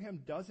 And Abraham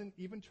doesn't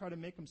even try to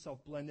make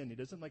himself blend in. He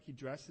doesn't like he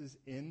dresses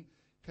in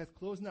Keth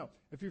clothes. Now,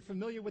 if you're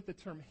familiar with the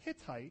term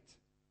Hittite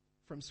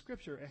from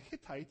Scripture, a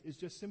Hittite is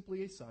just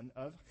simply a son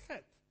of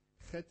Chet.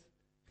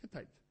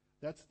 Hittite.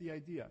 That's the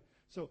idea.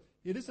 So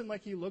it isn't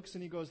like he looks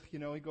and he goes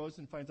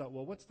and finds out,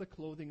 well, what's the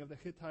clothing of the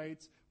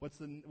Hittites? What's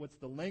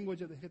the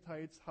language of the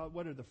Hittites?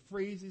 What are the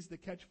phrases, the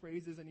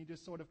catchphrases? And he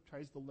just sort of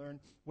tries to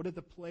learn what are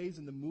the plays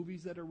and the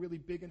movies that are really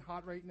big and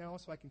hot right now,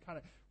 so I can kind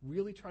of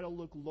really try to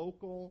look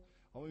local.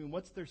 I mean,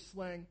 what's their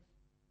slang?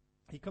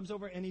 He comes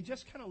over and he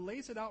just kind of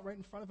lays it out right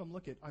in front of him.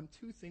 Look, I'm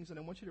two things, and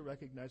I want you to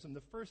recognize them.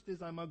 The first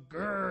is I'm a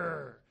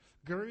gur.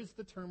 Gur is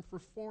the term for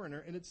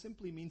foreigner, and it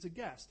simply means a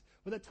guest.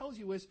 What that tells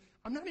you is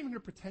I'm not even going to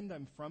pretend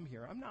I'm from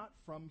here. I'm not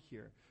from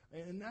here.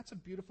 And that's a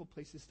beautiful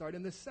place to start.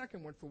 And the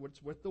second word for what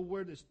it's worth, the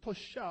word is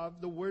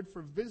toshav, the word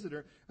for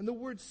visitor, and the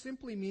word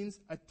simply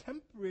means a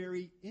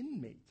temporary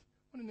inmate.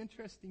 What an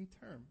interesting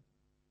term.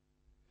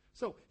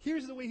 So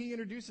here's the way he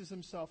introduces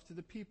himself to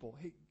the people.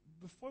 Hey,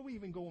 before we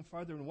even go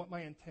farther in what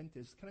my intent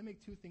is, can I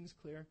make two things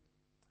clear?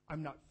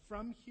 I'm not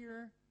from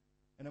here,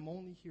 and I'm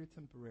only here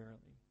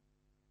temporarily.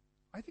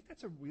 I think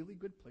that's a really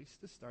good place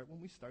to start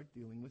when we start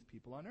dealing with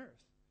people on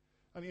earth.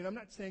 I mean, I'm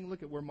not saying,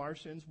 look, we're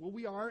Martians. Well,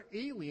 we are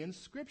aliens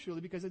scripturally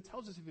because it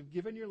tells us if you've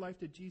given your life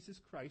to Jesus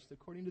Christ,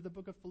 according to the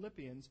book of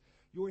Philippians,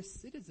 your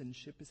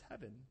citizenship is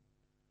heaven.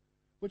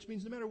 Which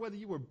means no matter whether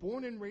you were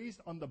born and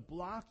raised on the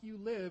block you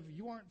live,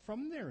 you aren't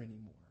from there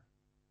anymore.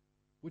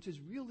 Which is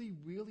really,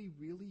 really,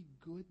 really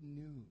good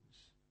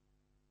news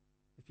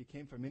if you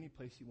came from any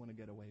place you want to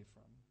get away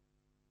from.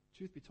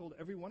 Truth be told,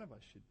 every one of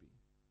us should be.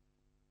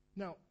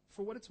 Now,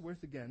 for what it's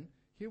worth, again,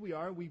 here we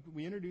are. We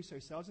introduce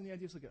ourselves, and the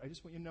idea is, look, I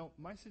just want you to know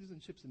my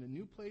citizenship's in a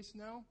new place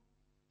now.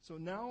 So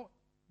now,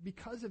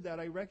 because of that,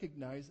 I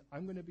recognize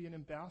I'm going to be an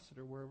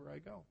ambassador wherever I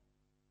go.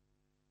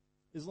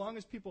 As long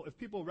as if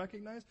people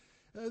recognize,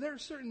 there are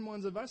certain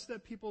ones of us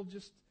that people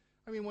just,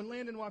 when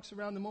Landon walks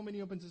around, the moment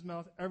he opens his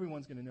mouth,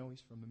 everyone's going to know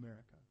he's from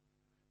America.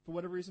 For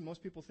whatever reason,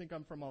 most people think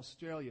I'm from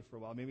Australia for a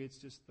while. Maybe it's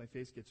just my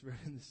face gets red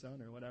in the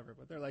sun or whatever.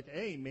 But they're like,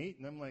 hey, mate.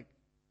 And I'm like,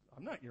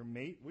 I'm not your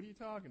mate. What are you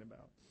talking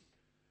about?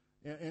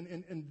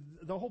 And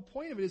the whole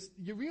point of it is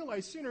you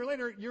realize sooner or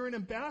later you're an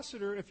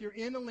ambassador if you're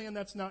in a land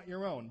that's not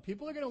your own.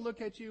 People are going to look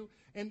at you,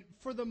 and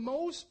for the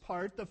most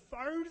part, the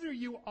farther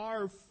you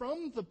are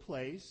from the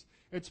place,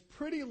 it's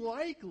pretty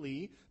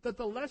likely that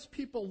the less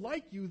people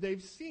like you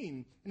they've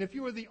seen. And if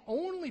you are the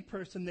only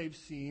person they've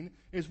seen,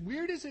 as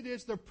weird as it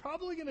is, they're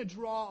probably going to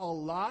draw a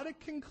lot of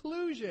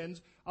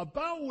conclusions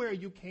about where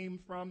you came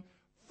from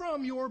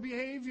your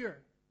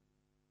behavior.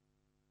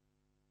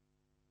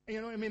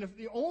 If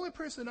the only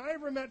person I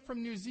ever met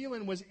from New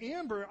Zealand was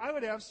Amber, I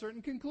would have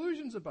certain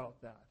conclusions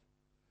about that.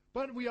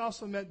 But we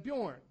also met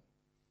Bjorn.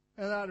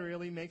 And that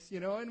really makes,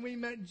 and we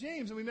met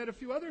James, and we met a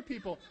few other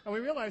people, and we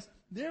realized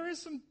there's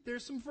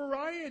some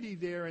variety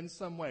there in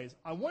some ways.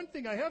 One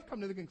thing I have come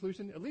to the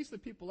conclusion, at least the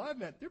people I've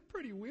met, they're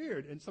pretty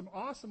weird in some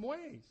awesome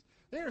ways.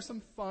 They are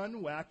some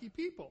fun, wacky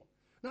people.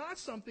 Now,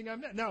 that's something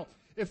I've met. Now,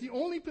 if the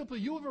only people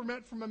you ever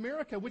met from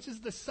America, which is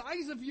the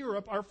size of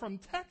Europe, are from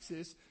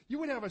Texas, you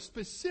would have a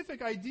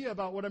specific idea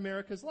about what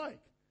America's like.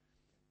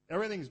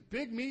 Everything's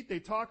big meat. They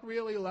talk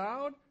really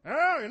loud.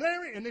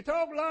 Oh, and they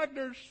talk like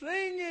they're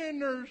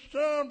singing or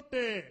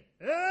something.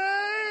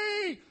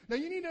 Hey! Now,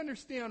 you need to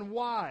understand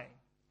why.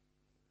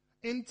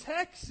 In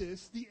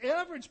Texas, the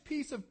average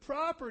piece of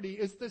property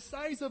is the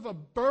size of a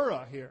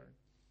borough here.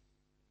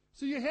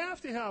 So you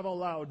have to have a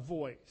loud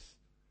voice.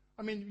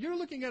 You're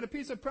looking at a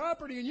piece of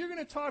property and you're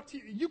going to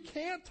you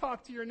can't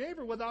talk to your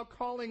neighbor without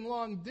calling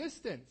long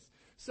distance.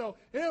 So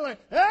you're like,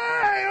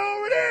 hey,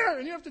 over there!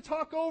 And you have to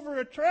talk over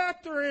a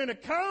tractor and a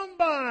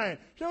combine.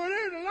 So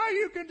now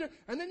you can do,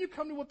 and then you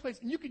come to a place,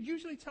 and you can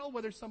usually tell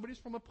whether somebody's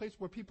from a place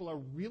where people are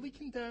really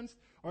condensed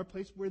or a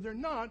place where they're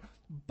not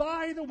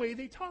by the way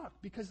they talk.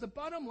 Because the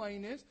bottom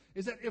line is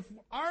that if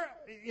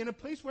in a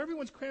place where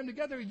everyone's crammed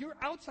together, your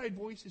outside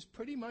voice is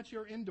pretty much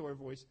your indoor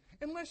voice.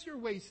 Unless you're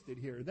wasted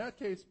here. In that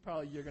case,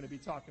 probably you're going to be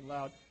talking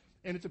loud,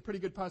 and it's a pretty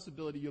good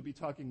possibility you'll be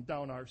talking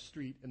down our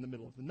street in the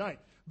middle of the night.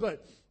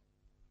 But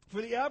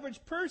for the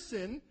average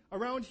person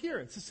around here,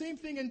 it's the same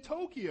thing in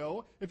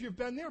Tokyo if you've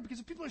been there, because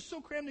if people are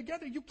so crammed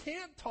together, you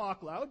can't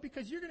talk loud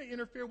because you're going to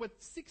interfere with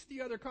 60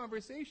 other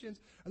conversations,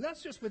 and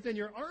that's just within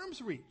your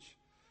arm's reach.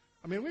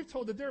 We've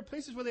told that there are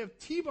places where they have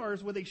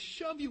T-bars where they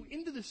shove you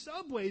into the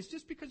subways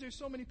just because there's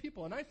so many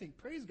people, and I think,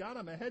 praise God,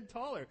 I'm a head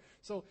taller.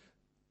 So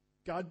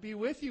God be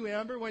with you,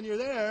 Amber, when you're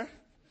there.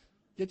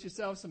 Get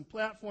yourself some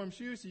platform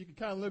shoes so you can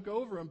kind of look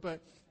over them.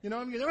 But,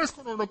 there's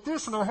kind of like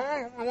this, and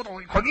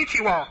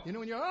konnichiwa.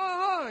 When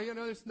you're,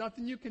 there's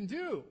nothing you can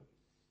do.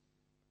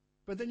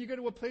 But then you go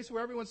to a place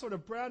where everyone's sort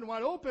of broad and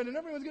wide open, and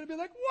everyone's going to be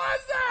like,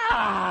 what's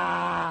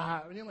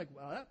that? And you're like,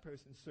 well, that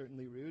person's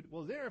certainly rude.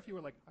 Well, if you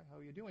were like, hi, how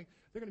are you doing?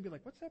 They're going to be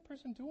like, what's that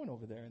person doing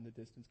over there in the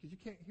distance? Because you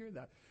can't hear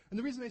that. And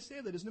the reason I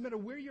say that is no matter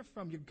where you're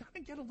from, you're going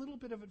to get a little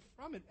bit of it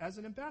from it as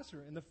an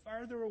ambassador. And the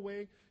farther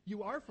away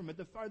you are from it,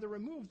 the farther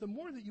removed, the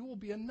more that you will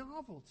be a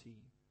novelty.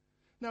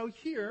 Now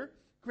here,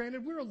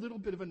 granted, we're a little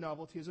bit of a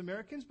novelty as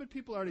Americans, but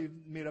people already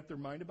made up their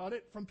mind about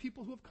it from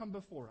people who have come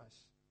before us.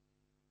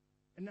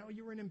 And now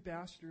you're an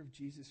ambassador of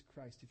Jesus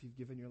Christ if you've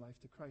given your life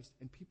to Christ.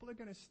 And people are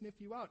going to sniff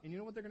you out. And you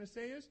know what they're going to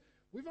say is,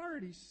 we've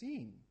already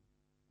seen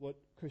what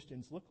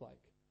Christians look like.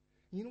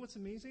 And you know what's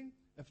amazing?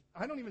 If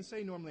I don't even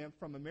say normally I'm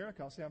from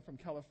America, I'll say I'm from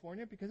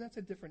California, because that's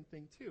a different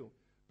thing too.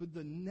 But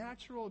the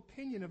natural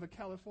opinion of a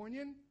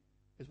Californian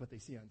is what they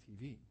see on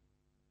TV.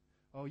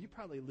 Oh, you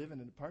probably live in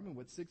an apartment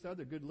with 6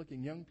 other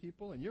good-looking young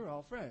people, and you're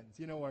all friends,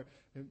 or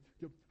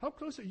how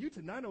close are you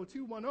to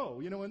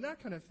 90210, and that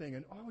kind of thing.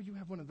 And, oh, you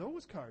have one of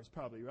those cars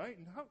probably, right?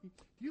 And how do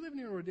you live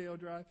near Rodeo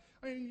Drive?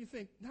 I mean, you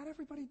think, not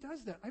everybody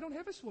does that. I don't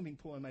have a swimming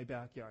pool in my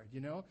backyard,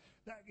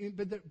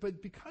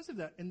 But because of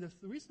that, and the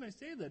reason I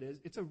say that is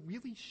it's a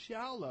really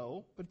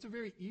shallow, but it's a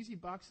very easy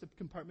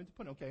compartment to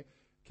put. Okay,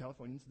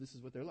 Californians, this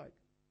is what they're like.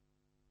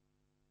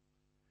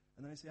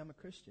 And then I say, I'm a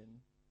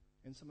Christian.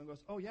 And someone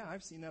goes, oh, yeah,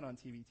 I've seen that on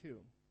TV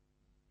too.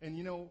 And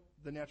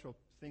the natural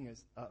thing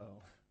is, uh-oh.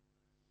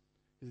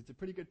 Because it's a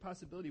pretty good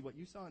possibility what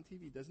you saw on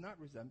TV does not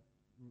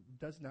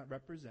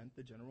represent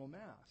the general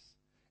mass.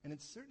 And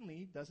it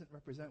certainly doesn't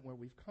represent where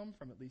we've come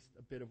from, at least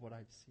a bit of what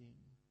I've seen.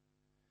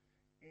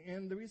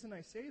 And the reason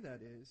I say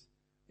that is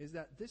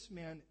that this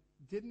man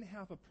didn't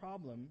have a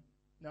problem.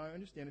 Now, I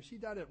understand, if she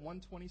died at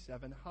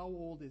 127, how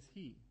old is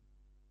he?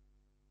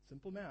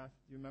 Simple math.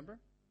 Do you remember?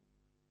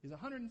 He's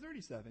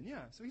 137,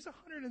 yeah. So he's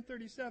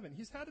 137.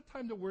 He's had a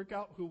time to work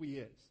out who he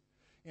is.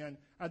 And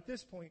at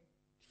this point,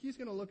 he's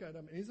going to look at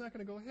him, and he's not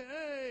going to go,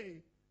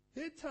 hey,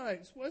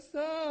 Hittites, what's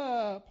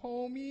up,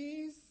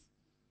 homies?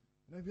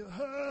 And I'd be like,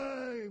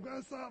 hey,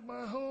 what's up,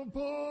 my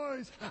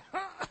homeboys? Ha,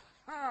 ha,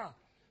 ha.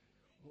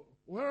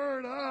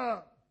 Word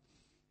up.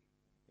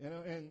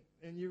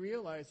 And you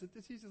realize that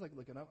he's just like,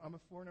 look, I'm a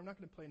foreigner. I'm not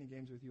going to play any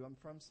games with you. I'm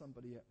from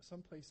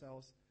someplace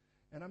else.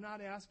 And I'm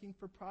not asking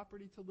for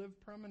property to live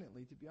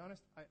permanently. To be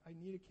honest, I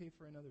need a cave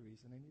for another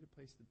reason. I need a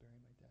place to bury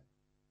my dead.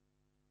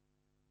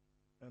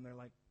 And they're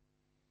like,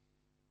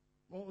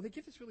 well, they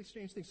get this really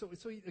strange thing. So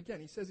he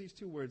says these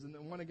 2 words, and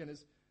the one again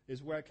is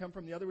where I come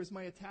from. The other is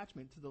my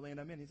attachment to the land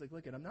I'm in. He's like,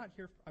 look, I'm not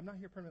here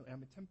permanently.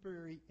 I'm a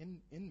temporary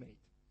inmate.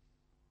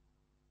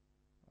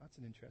 Well, that's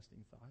an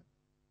interesting thought.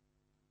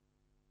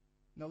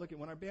 Now look,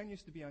 when our band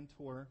used to be on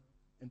tour,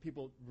 and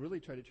people really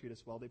try to treat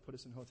us well, they put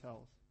us in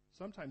hotels.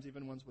 Sometimes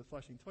even ones with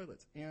flushing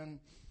toilets. And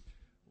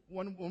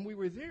when we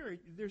were there,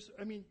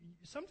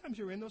 sometimes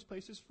you're in those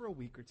places for a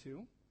week or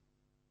 2.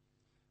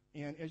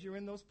 And as you're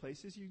in those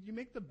places, you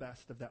make the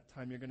best of that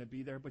time you're going to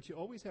be there, but you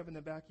always have in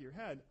the back of your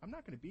head, I'm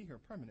not going to be here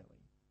permanently.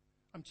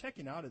 I'm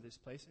checking out of this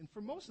place. And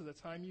for most of the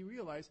time, you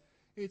realize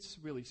it's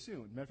really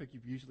soon. Matter of fact,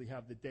 you usually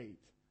have the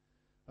date.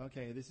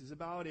 Okay, this is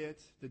about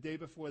it. The day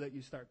before that,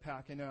 you start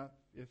packing up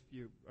if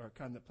you are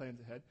kind of plans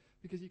ahead,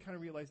 because you kind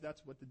of realize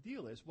that's what the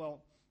deal is.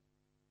 Well,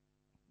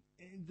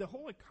 the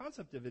whole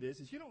concept of it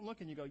is you don't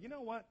look and you go, you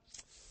know what?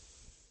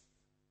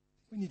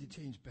 We need to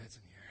change beds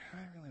in here.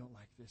 I really don't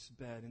like this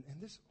bed.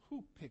 And this,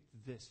 who picked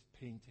this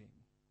painting?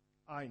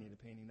 I need a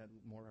painting that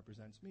more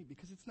represents me,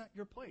 because it's not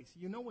your place.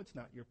 You know it's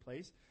not your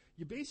place.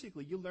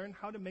 You learn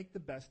how to make the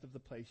best of the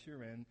place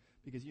you're in,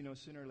 because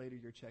sooner or later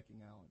you're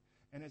checking out.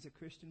 And as a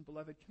Christian,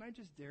 beloved, can I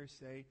just dare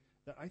say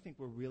that I think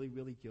we're really,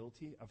 really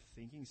guilty of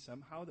thinking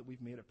somehow that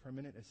we've made a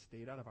permanent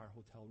estate out of our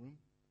hotel room?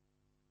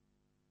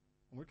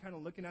 And we're kind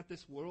of looking at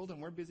this world,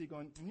 and we're busy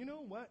going, you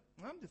know what?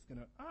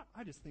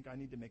 I just think I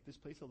need to make this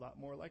place a lot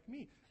more like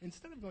me.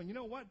 Instead of going, you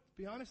know what? To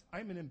be honest,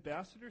 I'm an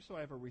ambassador, so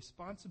I have a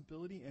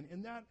responsibility. And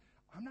in that,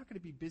 I'm not going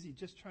to be busy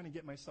just trying to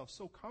get myself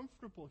so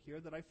comfortable here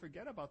that I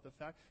forget about the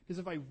fact. Because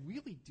if I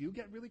really do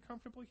get really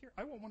comfortable here,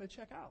 I won't want to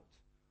check out.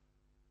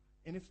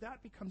 And if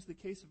that becomes the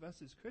case of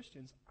us as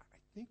Christians, I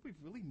think we've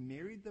really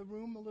married the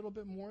room a little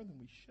bit more than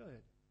we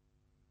should.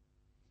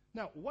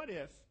 Now, what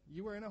if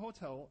you were in a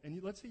hotel,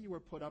 and let's say you were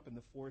put up in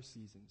the Four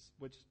Seasons,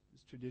 which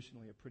is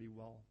traditionally a pretty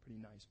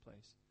nice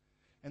place.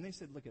 And they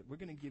said, look, we're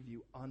going to give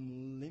you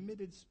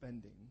unlimited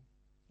spending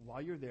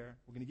while you're there.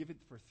 We're going to give it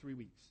for 3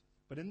 weeks.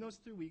 But in those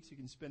 3 weeks, you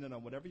can spend it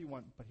on whatever you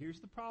want. But here's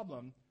the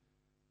problem.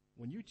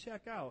 When you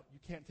check out, you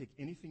can't take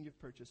anything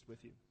you've purchased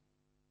with you.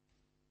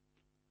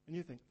 And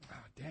you think,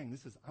 dang,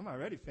 I'm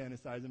already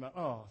fantasizing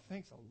about,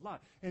 thanks a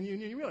lot. And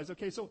you realize,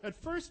 okay, so at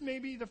first,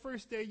 maybe the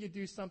first day you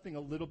do something a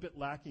little bit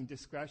lacking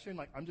discretion,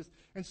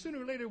 and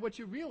sooner or later what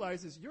you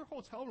realize is your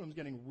hotel room's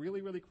getting really,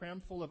 really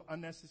crammed full of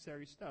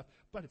unnecessary stuff,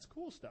 but it's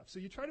cool stuff. So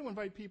you try to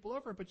invite people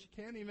over, but you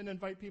can't even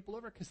invite people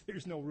over because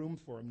there's no room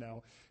for them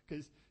now,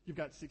 because you've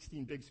got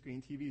 16 big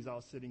screen TVs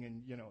all sitting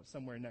in,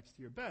 somewhere next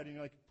to your bed, and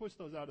you're like, push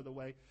those out of the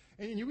way.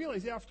 And you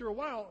realize after a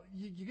while,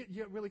 you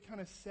get really kind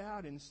of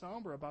sad and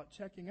somber about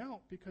checking out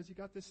because you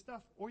got this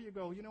stuff. Or you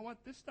go, you know what,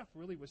 this stuff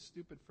really was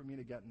stupid for me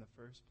to get in the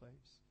first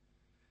place.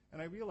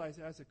 And I realize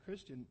as a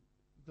Christian,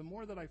 the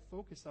more that I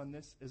focus on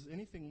this as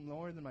anything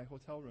lower than my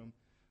hotel room,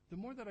 the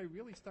more that I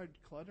really start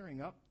cluttering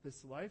up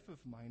this life of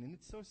mine, and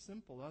it's so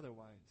simple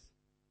otherwise.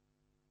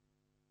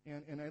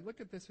 And I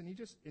look at this, and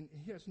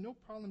he has no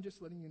problem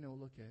just letting you know,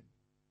 look at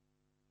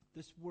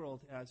this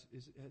world as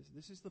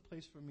this is the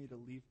place for me to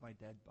leave my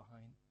dead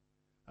behind.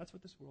 That's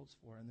what this world's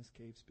for, in this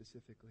cave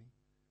specifically.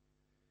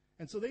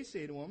 And so they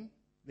say to him,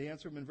 they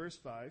answer him in verse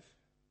 5,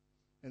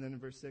 and then in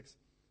verse 6,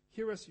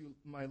 hear us,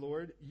 my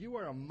Lord, you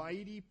are a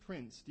mighty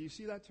prince. Do you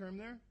see that term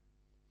there?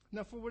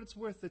 Now, for what it's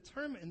worth, the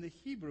term in the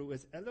Hebrew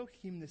is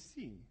Elohim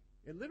Nasi.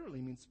 It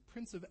literally means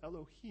Prince of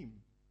Elohim.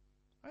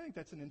 I think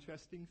that's an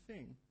interesting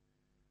thing.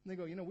 And they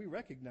go, we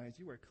recognize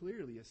you are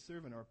clearly a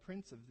servant or a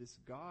prince of this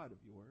God of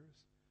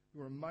yours.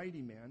 You are a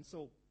mighty man,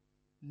 so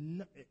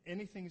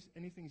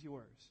anything's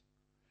yours.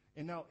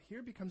 And now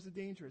here becomes the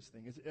dangerous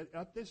thing. Is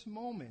at this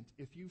moment,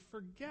 if you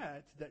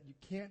forget that you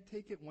can't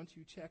take it once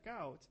you check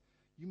out,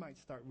 you might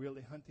start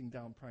really hunting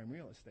down prime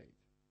real estate.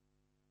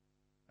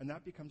 And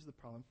that becomes the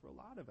problem for a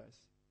lot of us.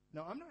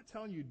 Now, I'm not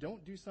telling you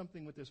don't do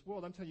something with this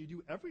world. I'm telling you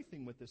do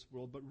everything with this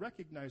world, but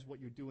recognize what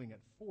you're doing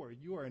it for.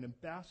 You are an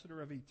ambassador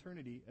of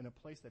eternity in a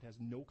place that has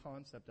no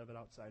concept of it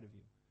outside of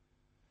you.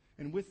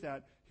 And with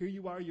that, here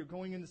you are, you're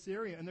going in this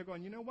area, and they're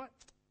going, you know what?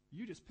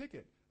 You just pick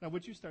it. Now,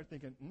 would you start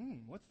thinking,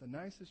 what's the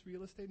nicest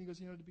real estate? And he goes,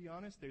 to be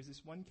honest, there's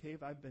this one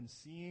cave I've been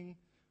seeing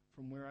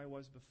from where I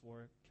was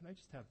before. Can I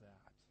just have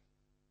that?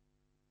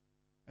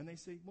 And they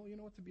say,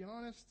 well, to be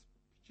honest,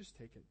 just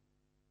take it.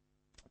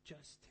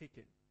 Just take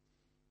it.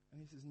 And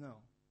he says, no,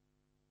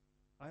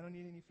 I don't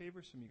need any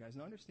favors from you guys.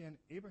 Now understand,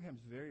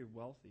 Abraham's very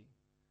wealthy.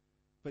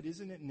 But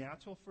isn't it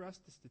natural for us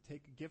just to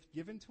take a gift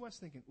given to us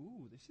thinking,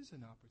 ooh, this is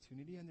an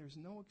opportunity, and there's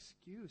no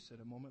excuse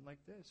at a moment like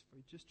this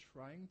for just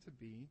trying to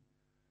be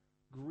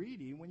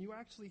greedy when you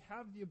actually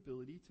have the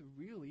ability to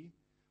really,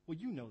 well,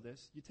 you know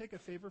this. You take a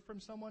favor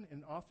from someone,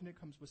 and often it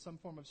comes with some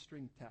form of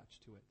string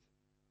attached to it.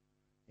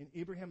 And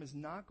Abraham is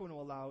not going to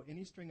allow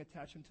any string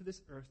attached to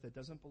this earth that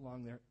doesn't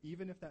belong there,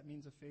 even if that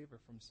means a favor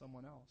from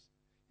someone else.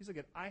 He's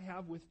like, I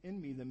have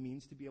within me the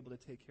means to be able to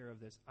take care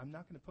of this. I'm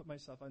not going to put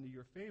myself under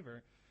your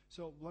favor,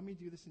 so let me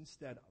do this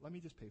instead. Let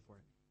me just pay for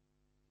it.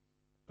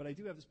 But I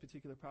do have this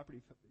particular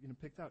property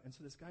picked out. And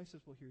so this guy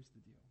says, well, here's the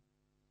deal.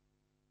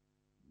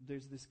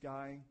 There's this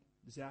guy,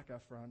 Zac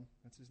Efron.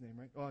 That's his name,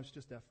 right? Oh, it's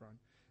just Efron.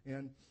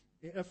 And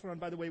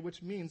Efron, by the way,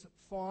 which means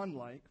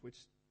fawn-like, which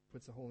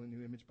puts a whole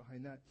new image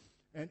behind that.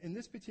 And in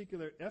this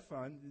particular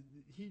Ephron,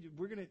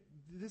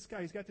 this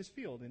guy, he's got this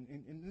field. And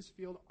in this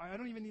field, I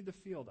don't even need the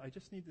field. I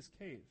just need this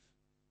cave.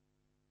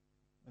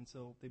 And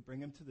so they bring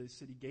him to the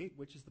city gate,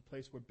 which is the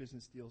place where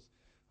business deals,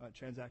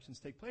 transactions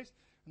take place.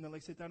 And then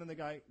they sit down, and the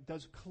guy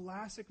does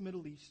classic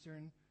Middle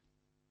Eastern,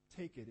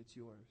 take it, it's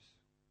yours.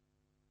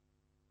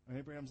 And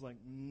Abraham's like,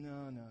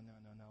 no.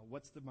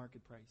 What's the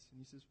market price? And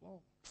he says,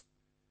 well,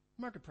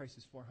 market price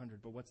is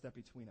 400, but what's that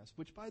between us?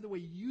 Which, by the way,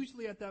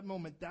 usually at that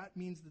moment, that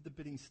means that the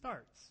bidding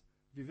starts.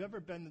 If you've ever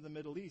been to the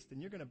Middle East and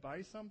you're going to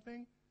buy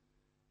something,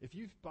 if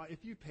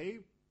you pay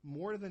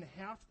more than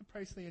half the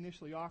price they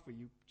initially offer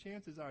you,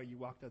 chances are you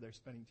walked out there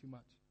spending too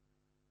much.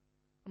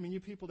 I mean, you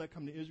people that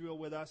come to Israel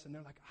with us and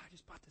they're like, I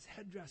just bought this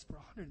headdress for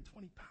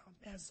 120 pounds.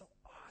 Man, it's so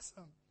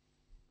awesome.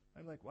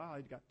 I'm like, wow, I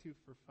got 2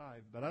 for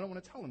 $5. But I don't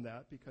want to tell them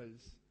that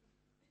because,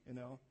 And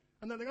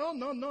they're like, oh,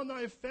 no,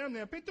 I have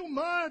family. I paid too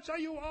much.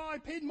 I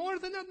paid more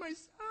than that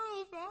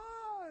myself.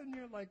 And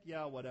you're like,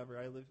 yeah, whatever.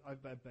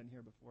 I've been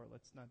here before.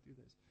 Let's not do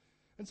this.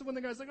 And so when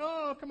the guy's like,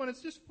 oh, come on,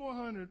 it's just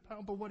 400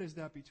 pounds, but what is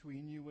that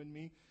between you and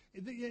me?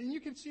 And you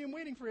can see him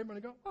waiting for Abraham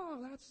to go, oh,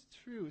 that's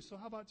true, so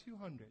how about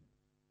 200?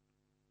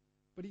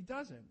 But he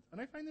doesn't.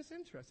 And I find this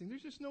interesting.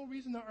 There's just no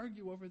reason to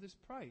argue over this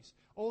price.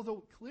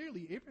 Although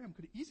clearly Abraham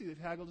could easily have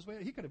haggled his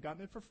way. He could have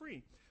gotten it for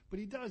free. But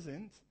he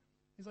doesn't.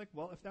 He's like,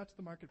 well, if that's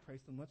the market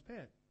price, then let's pay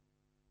it.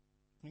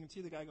 You can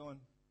see the guy going,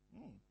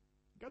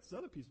 got this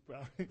other piece of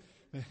property.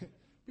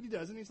 But he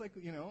doesn't. He's like,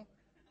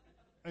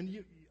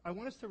 And I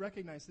want us to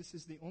recognize this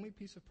is the only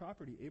piece of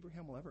property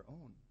Abraham will ever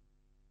own.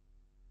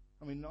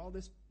 I mean, all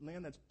this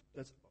land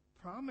that's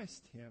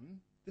promised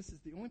him, this is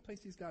the only place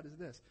he's got is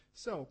this.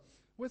 So,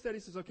 with that, he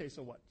says, okay,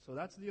 so what? So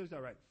that's the deal. He's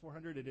all right.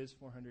 400 it is,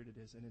 400 it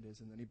is, and it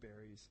is. And then he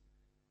buries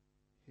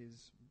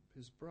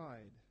his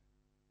bride.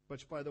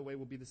 Which, by the way,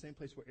 will be the same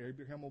place where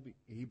Abraham will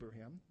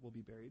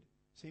be buried.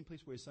 Same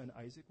place where his son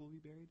Isaac will be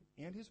buried.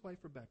 And his wife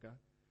Rebekah.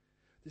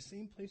 The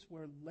same place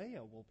where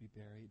Leah will be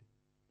buried.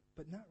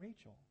 But not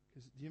Rachel.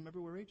 Because do you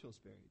remember where Rachel's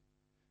buried?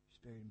 She's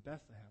buried in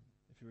Bethlehem,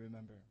 if you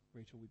remember.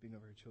 Rachel weeping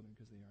over her children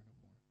because they are no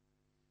more.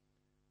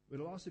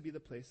 It'll also be the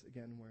place,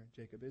 again, where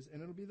Jacob is.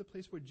 And it'll be the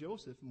place where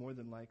Joseph, more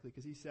than likely,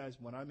 because he says,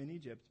 when I'm in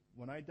Egypt,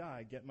 when I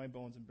die, get my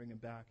bones and bring them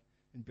back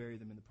and bury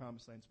them in the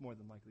promised land. It's more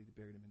than likely to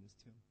bury them in this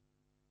tomb.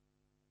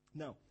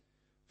 Now,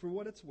 for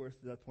what it's worth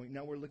at that point,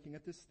 now we're looking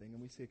at this thing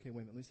and we say, okay,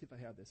 wait a minute, let me see if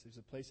I have this. There's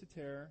a place of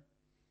terror,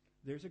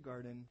 there's a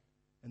garden,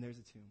 and there's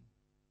a tomb.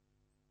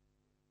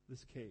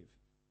 This cave.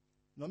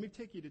 Let me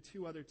take you to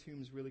 2 other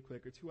tombs really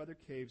quick, or 2 other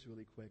caves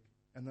really quick,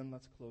 and then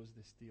let's close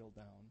this deal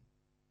down.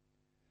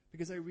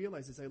 Because I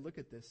realize as I look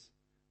at this,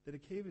 that a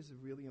cave is a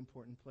really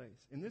important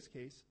place. In this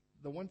case,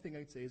 the one thing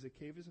I'd say is a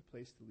cave is a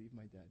place to leave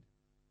my dead.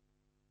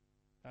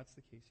 That's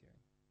the case here.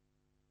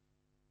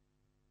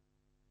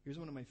 Here's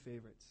one of my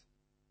favorites.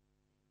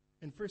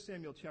 In 1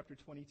 Samuel chapter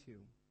 22,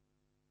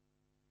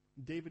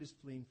 David is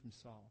fleeing from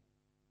Saul,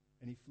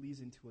 and he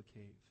flees into a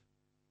cave.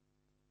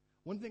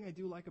 One thing I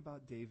do like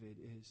about David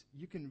is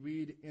you can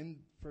read in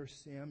 1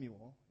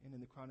 Samuel and in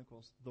the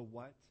Chronicles the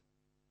what,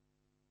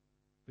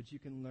 but you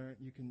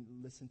can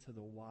listen to the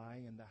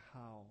why and the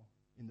how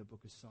in the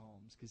book of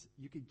Psalms, because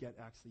you could get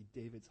actually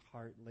David's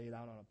heart laid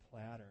out on a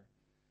platter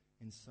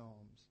in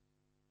Psalms.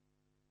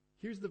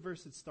 Here's the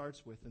verse it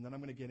starts with, and then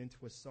I'm going to get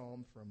into a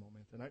psalm for a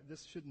moment. And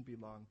this shouldn't be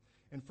long.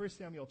 In 1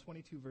 Samuel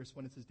 22, verse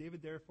 1, it says,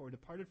 David therefore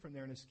departed from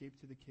there and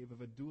escaped to the cave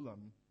of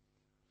Adullam.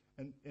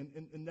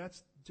 And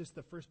that's just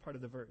the first part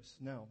of the verse.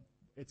 Now,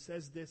 it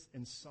says this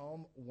in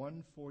Psalm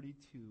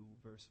 142,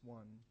 verse 1.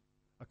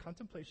 A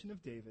contemplation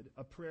of David,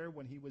 a prayer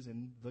when he was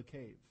in the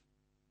cave.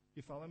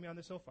 You follow me on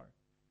this so far?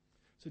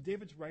 So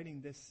David's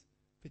writing this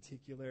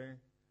particular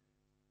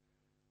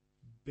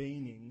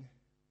baining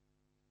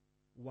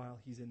while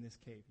he's in this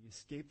cave. He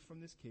escaped from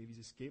this cave. He's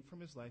escaped from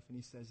his life, and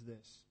he says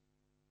this.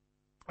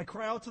 I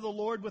cry out to the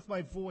Lord with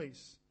my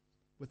voice.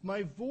 With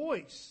my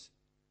voice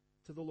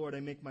to the Lord I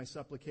make my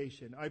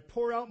supplication. I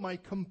pour out my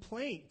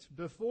complaint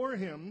before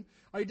him.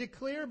 I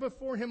declare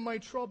before him my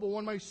trouble.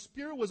 When my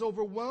spirit was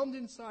overwhelmed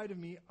inside of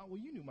me, well,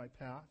 you knew my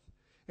path.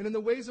 And in the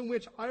ways in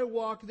which I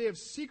walk, they have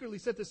secretly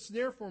set the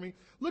snare for me.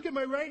 Look at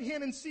my right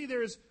hand and see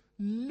there is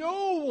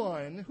no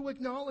one who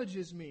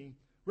acknowledges me.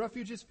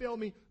 Refuge has failed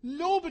me.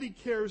 Nobody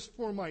cares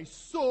for my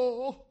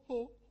soul.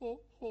 Bow,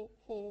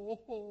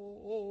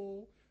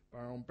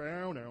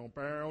 bow, down,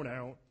 bow,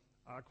 down.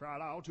 I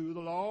cried out to the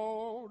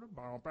Lord.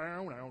 Bow,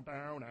 bow, down,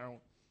 down, down.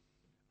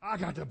 I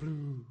got the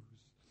blues.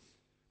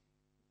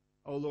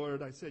 Oh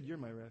Lord, I said, you're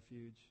my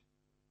refuge.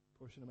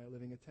 Portion of my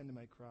living, attend to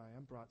my cry.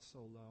 I'm brought so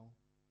low.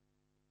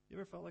 You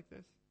ever felt like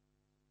this?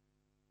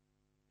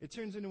 It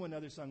turns into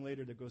another song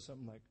later that goes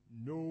something like,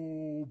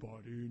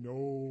 nobody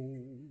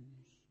knows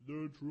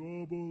the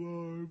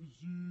trouble I've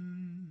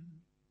seen.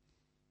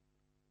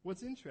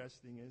 What's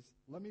interesting is,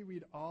 let me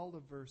read all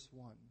of verse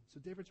 1. So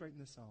David's writing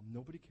this psalm.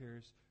 Nobody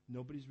cares.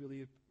 Nobody's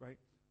really, right?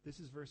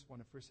 This is verse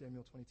 1 of 1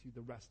 Samuel 22,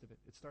 the rest of it.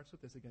 It starts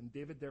with this again.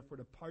 David therefore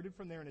departed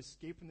from there and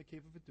escaped from the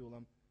cave of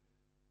Adullam.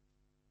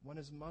 When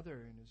his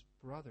mother and his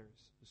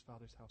brothers, his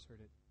father's house, heard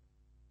it.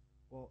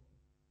 Well,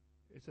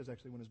 it says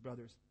actually when his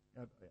brothers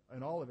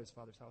and all of his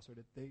father's house heard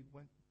it, they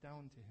went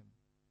down to him.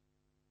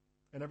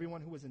 And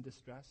everyone who was in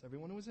distress,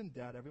 everyone who was in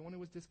debt, everyone who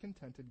was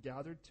discontented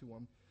gathered to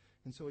him.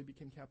 And so he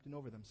became captain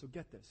over them. So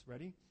get this,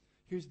 ready?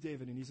 Here's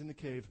David, and he's in the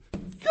cave.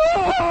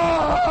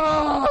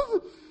 God!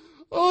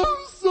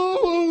 I'm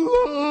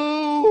so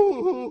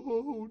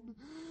alone.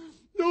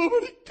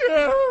 Nobody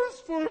cares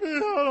for me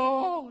at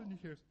all. And he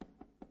hears,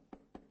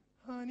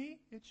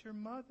 honey, it's your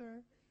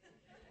mother.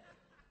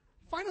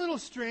 Find a little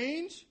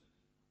strange?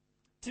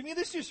 To me,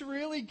 this just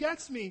really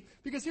gets me.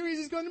 Because here he is,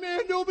 he's going,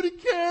 man, nobody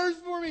cares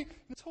for me.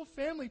 And his whole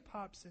family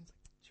pops in. It's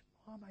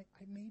like, Mom, I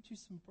made you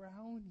some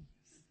brownies,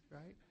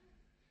 right?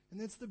 And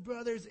it's the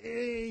brothers,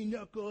 hey,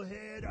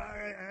 knucklehead.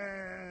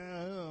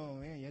 Oh,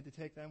 man, you had to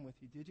take them with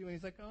you, did you? And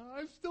he's like, oh,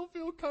 I still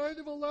feel kind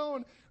of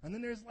alone. And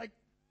then there's like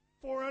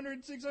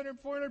 400, 600,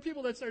 400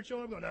 people that start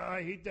showing up going,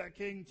 I hate that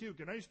king too.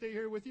 Can I stay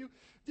here with you?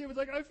 David's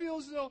like, I feel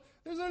so,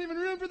 there's not even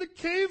room for the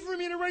cave for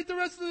me to write the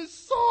rest of this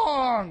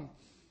song.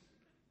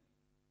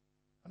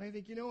 And I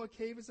think, a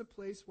cave is a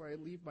place where I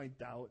leave my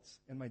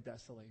doubts and my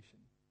desolation.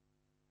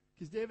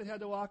 Because David had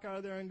to walk out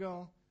of there and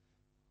go,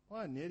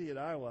 what an idiot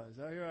I was.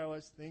 Out here I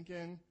was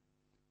thinking,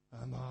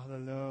 I'm all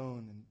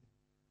alone. And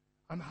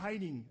I'm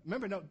hiding.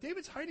 Remember, now,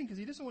 David's hiding because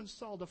he doesn't want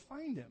Saul to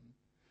find him.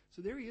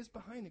 So there he is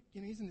behind it.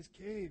 He's in this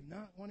cave,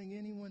 not wanting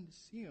anyone to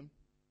see him.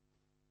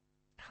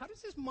 How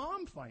does his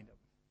mom find him?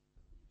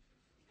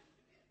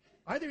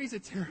 Either he's a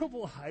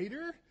terrible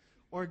hider,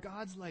 or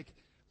God's like,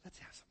 let's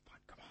have some fun.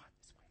 Come on,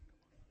 this way.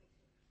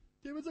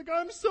 David's like,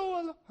 I'm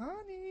so alone.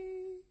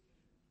 Honey.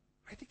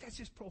 I think that's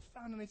just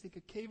profound. And I think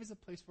a cave is a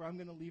place where I'm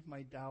going to leave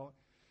my doubt,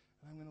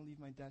 and I'm going to leave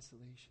my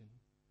desolation.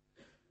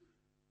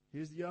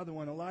 Here's the other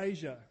one,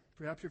 Elijah.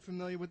 Perhaps you're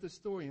familiar with the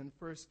story in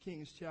 1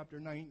 Kings chapter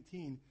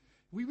 19.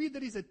 We read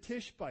that he's a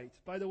Tishbite.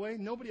 By the way,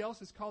 nobody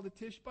else is called a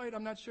Tishbite.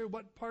 I'm not sure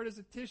what part is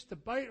a Tish to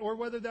bite or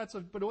whether that's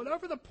but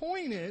whatever the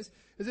point is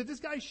that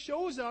this guy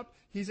shows up.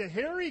 He's a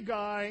hairy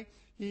guy.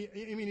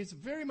 He's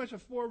very much a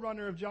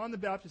forerunner of John the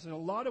Baptist in a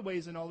lot of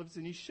ways in all of this.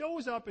 And he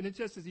shows up, and it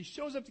just says he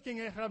shows up to King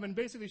Ahab and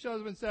basically shows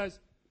up and says,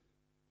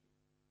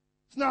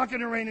 it's not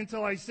going to rain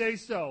until I say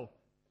so.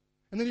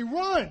 And then he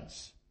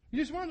runs. You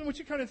just wonder what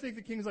you kind of think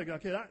the king's like,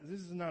 okay, this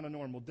is not a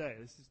normal day.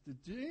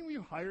 Did any of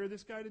you hire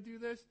this guy to do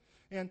this?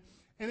 And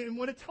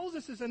what it tells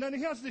us is, and then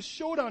he has this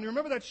showdown. You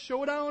remember that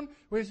showdown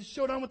where he has a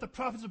showdown with the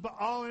prophets of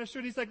Baal? And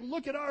he's like,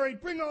 look at, all right,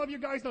 bring all of you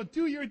guys now,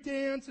 do your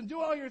dance and do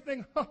all your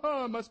thing.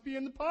 Must be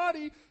in the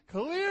potty.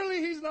 Clearly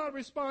he's not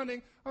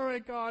responding. All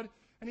right, God.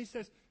 And he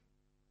says,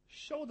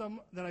 show them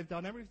that I've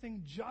done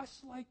everything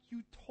just like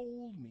you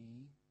told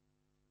me.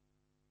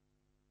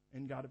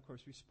 And God, of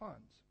course,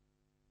 responds.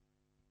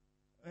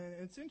 And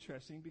it's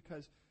interesting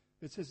because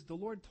it says the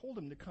Lord told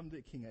him to come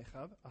to King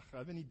Ahab,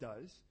 and he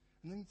does.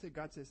 And then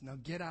God says, now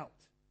get out.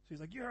 So he's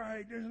like, you're all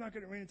right, there's not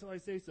going to rain until I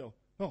say so.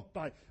 Oh,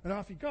 bye. And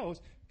off he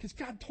goes because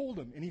God told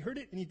him, and he heard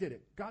it, and he did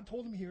it. God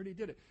told him, he heard it, he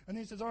did it. And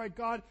then he says, all right,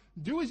 God,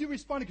 do as you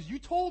responded because you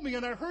told me,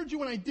 and I heard you,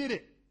 and I did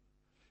it.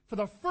 For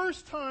the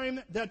first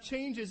time that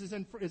changes is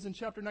in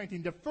chapter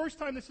 19. The first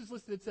time this is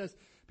listed, it says,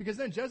 because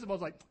then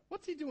Jezebel's like,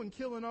 what's he doing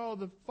killing all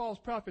the false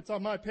prophets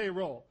on my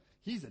payroll?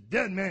 He's a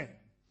dead man.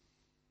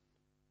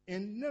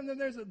 And then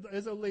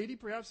there's a lady,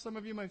 perhaps some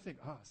of you might think,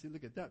 see,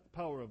 look at that. The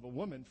power of a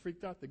woman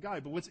freaked out the guy.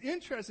 But what's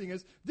interesting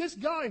is this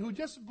guy who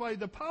just by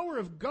the power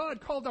of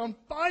God called down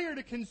fire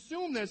to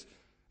consume this,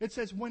 it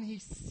says when he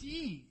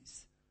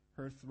sees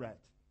her threat,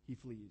 he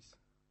flees.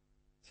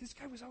 See, this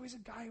guy was always a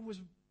guy who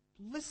was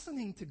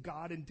listening to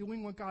God and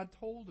doing what God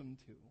told him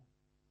to.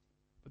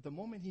 But the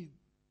moment he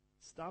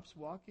stops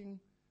walking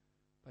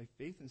by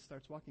faith and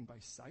starts walking by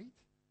sight,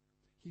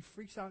 he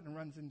freaks out and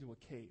runs into a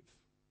cave.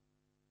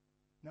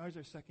 Now here's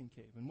our second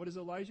cave. And what does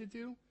Elijah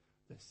do?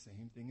 The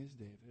same thing as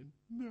David.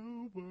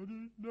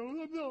 Nobody knows.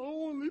 I'm the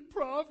only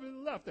prophet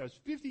left. There's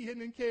 50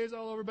 hidden caves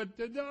all over, but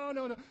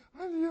no.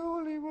 I'm the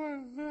only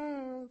one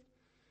left.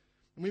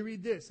 And we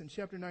read this in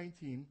chapter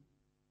 19,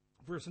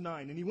 verse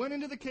 9. And he went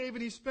into the cave,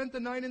 and he spent the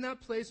night in that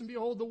place, and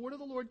behold, the word of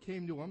the Lord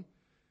came to him.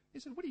 He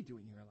said, what are you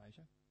doing here,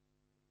 Elijah?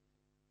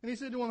 And he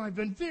said to him, I've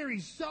been very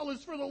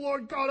zealous for the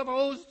Lord God of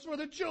hosts, for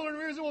the children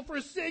of Israel have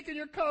forsaken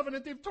your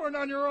covenant. They've torn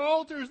down your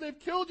altars. They've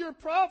killed your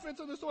prophets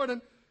with the sword. And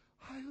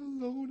I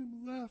alone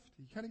am left.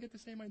 You kind of get the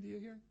same idea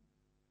here?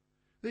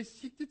 They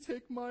seek to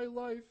take my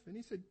life. And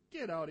he said,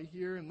 get out of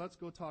here and let's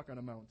go talk on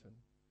a mountain.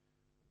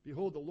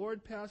 Behold, the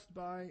Lord passed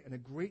by, and a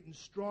great and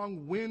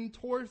strong wind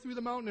tore through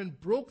the mountain and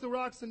broke the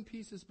rocks in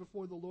pieces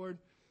before the Lord.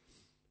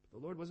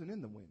 But the Lord wasn't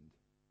in the wind.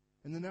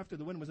 And then after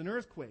the wind was an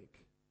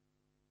earthquake.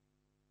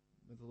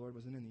 But the Lord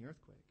wasn't in the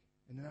earthquake.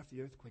 And then after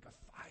the earthquake, a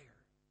fire.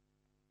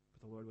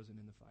 But the Lord wasn't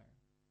in the fire.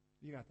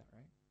 You got that,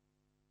 right?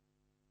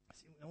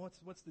 See,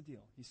 what's the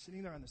deal? He's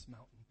sitting there on this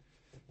mountain.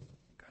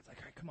 God's like,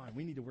 all right, come on,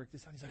 we need to work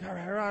this out. He's like, all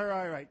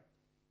right.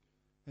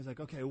 He's like,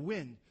 okay,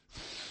 wind.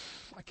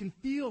 I can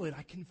feel it.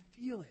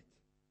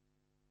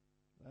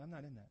 Well, I'm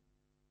not in that.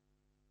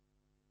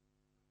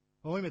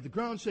 Oh, wait a minute, the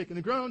ground's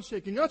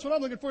shaking. That's what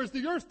I'm looking for, is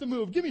the earth to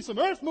move. Give me some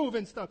earth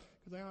moving stuff.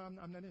 Because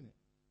I'm not in it.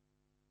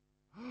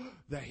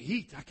 The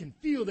heat. I can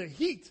feel the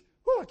heat.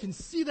 Oh, I can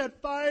see that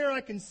fire.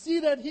 I can see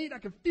that heat. I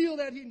can feel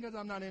that heat because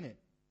I'm not in it.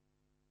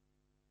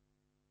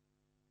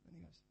 And he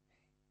goes,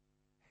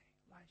 hey,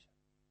 Elijah,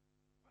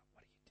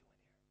 what are you doing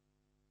here?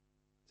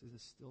 Says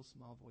a still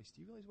small voice. Do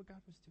you realize what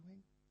God was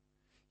doing?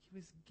 He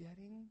was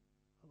getting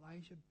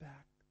Elijah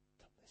back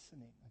to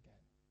listening again.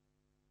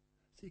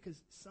 See,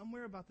 because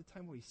somewhere about the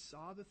time where he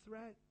saw the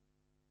threat,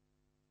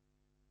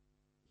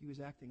 he was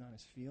acting on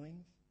his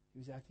feelings. He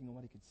was acting on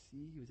what he could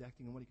see. He was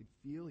acting on what he could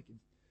feel.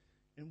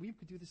 And we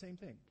could do the same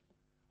thing.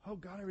 Oh,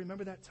 God, I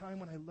remember that time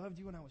when I loved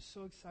you and I was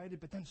so excited,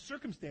 but then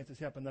circumstances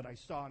happened that I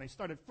saw and I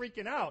started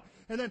freaking out.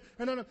 And then,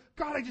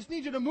 God, I just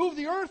need you to move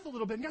the earth a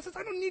little bit. And God says,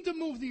 I don't need to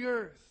move the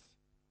earth.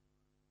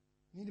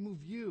 I need to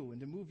move you.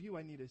 And to move you,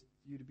 I need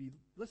you to be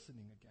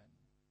listening again.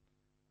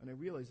 And I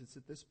realize it's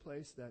at this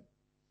place that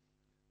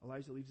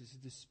Elijah leaves his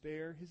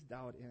despair, his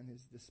doubt, and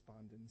his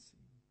despondency.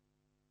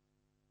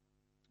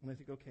 And I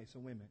think, okay, so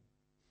wait a minute.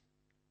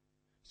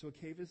 So a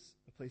cave is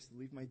a place to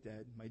leave my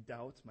dead, my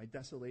doubts, my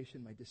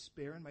desolation, my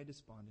despair, and my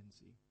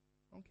despondency.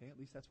 Okay, at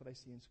least that's what I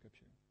see in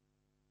Scripture.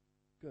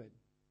 Good.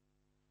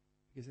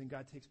 Because then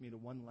God takes me to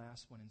one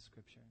last one in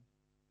Scripture.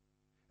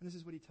 And this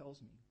is what he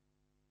tells me.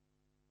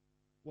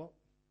 Well,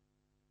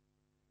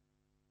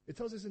 it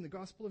tells us in the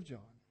Gospel of John.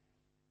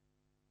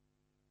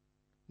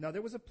 Now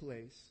there was a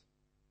place,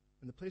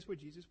 in the place where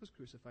Jesus was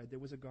crucified, there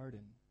was a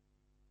garden.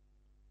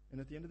 And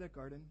at the end of that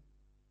garden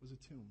was a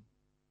tomb.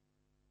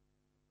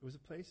 It was a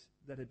place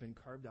that had been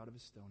carved out of a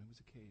stone. It was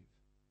a cave.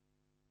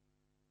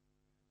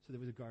 So there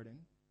was a garden.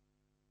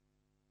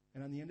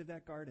 And on the end of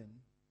that garden,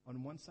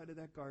 on one side of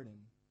that garden,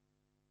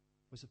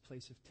 was a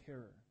place of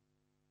terror,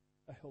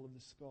 a hill of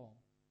the skull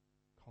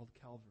called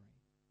Calvary.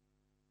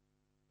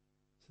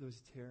 So there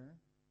was terror,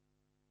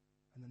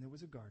 and then there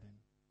was a garden,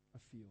 a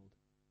field,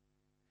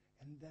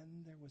 and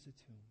then there was a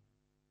tomb.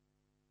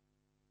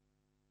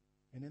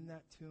 And in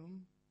that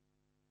tomb,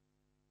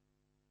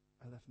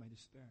 I left my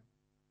despair.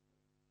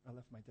 I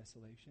left my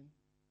desolation.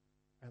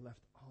 I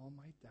left all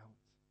my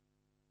doubt.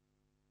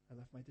 I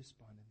left my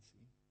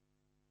despondency.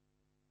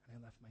 And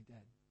I left my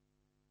dead.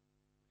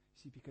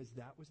 See, because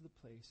that was the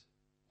place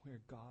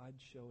where God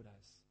showed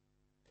us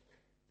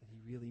that he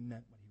really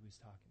meant what he was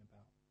talking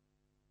about.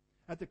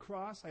 At the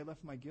cross, I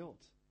left my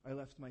guilt. I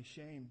left my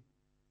shame.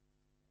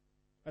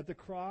 At the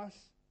cross,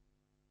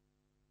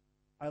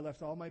 I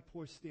left all my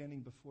poor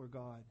standing before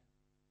God.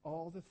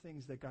 All the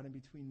things that got in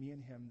between me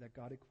and him that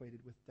God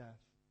equated with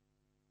death.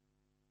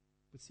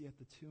 But see, at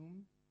the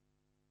tomb,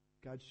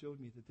 God showed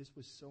me that this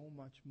was so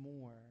much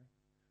more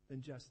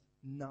than just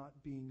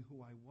not being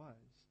who I was.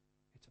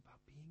 It's about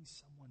being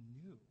someone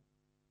new.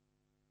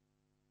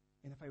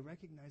 And if I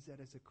recognize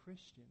that as a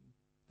Christian,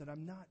 that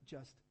I'm not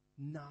just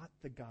not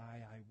the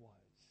guy I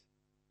was,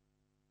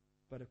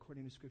 but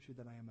according to Scripture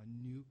that I am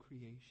a new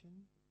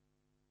creation,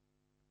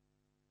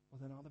 well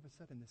then all of a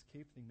sudden this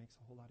cave thing makes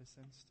a whole lot of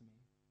sense to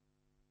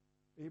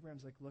me.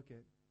 Abraham's like, look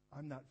it,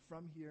 I'm not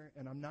from here,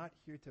 and I'm not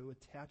here to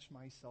attach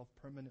myself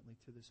permanently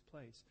to this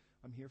place.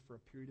 I'm here for a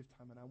period of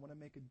time, and I want to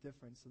make a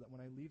difference so that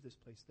when I leave this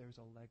place, there's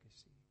a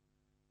legacy.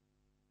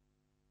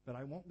 But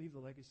I won't leave the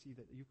legacy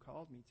that you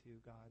called me to,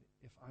 God,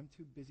 if I'm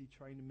too busy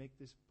trying to make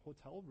this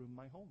hotel room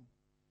my home.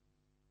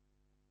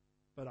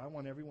 But I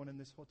want everyone in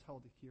this hotel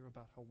to hear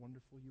about how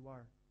wonderful you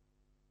are.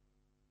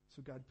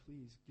 So God,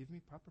 please give me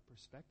proper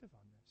perspective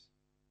on this.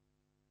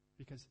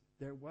 Because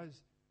there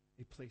was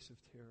a place of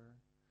terror.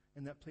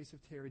 And that place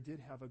of terror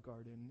did have a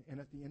garden. And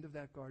at the end of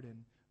that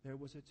garden, there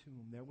was a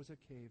tomb. There was a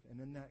cave.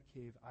 And in that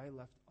cave, I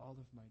left all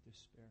of my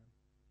despair.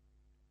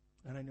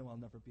 And I know I'll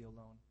never be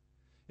alone.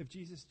 If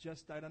Jesus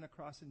just died on a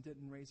cross and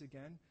didn't raise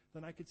again,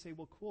 then I could say,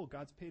 well, cool,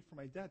 God's paid for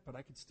my debt, but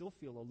I could still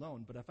feel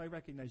alone. But if I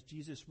recognize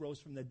Jesus rose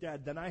from the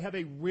dead, then I have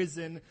a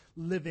risen,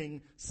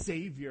 living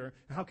Savior.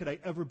 How could I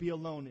ever be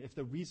alone if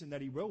the reason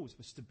that he rose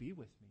was to be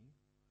with me?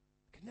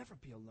 I could never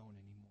be alone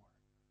anymore.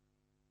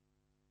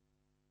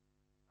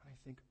 And I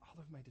think all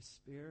of my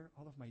despair,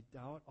 all of my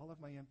doubt, all of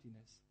my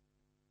emptiness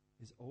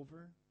is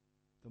over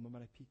the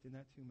moment I peeked in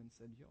that tomb and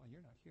said, yo,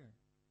 you're not here.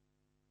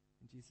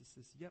 And Jesus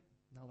says, yep,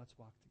 now let's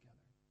walk together.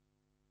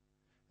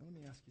 Now let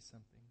me ask you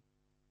something.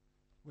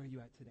 Where are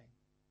you at today?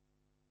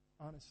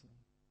 Honestly.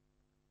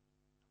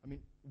 I mean,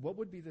 what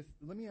would be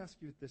let me ask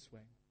you it this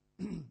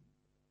way.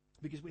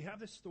 Because we have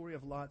this story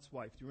of Lot's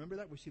wife. Do you remember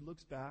that, where she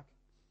looks back?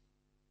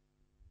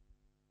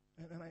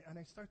 And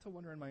I start to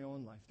wonder in my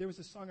own life. There was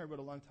a song I wrote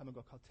a long time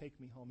ago called Take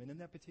Me Home. And in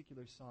that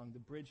particular song, the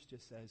bridge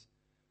just says,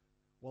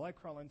 will I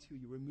crawl unto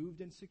you,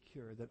 removed and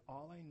secure, that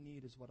all I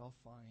need is what I'll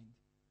find?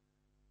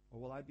 Or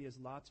will I be as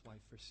Lot's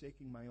wife,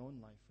 forsaking my own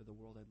life for the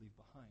world I'd leave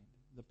behind?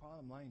 The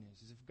bottom line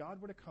is if God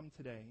were to come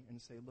today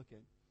and say, look,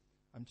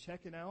 I'm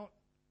checking out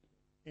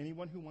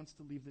anyone who wants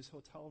to leave this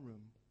hotel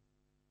room,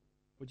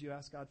 would you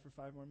ask God for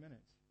 5 more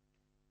minutes?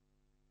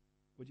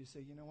 Would you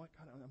say, you know what,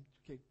 God,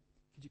 okay,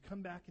 could you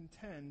come back in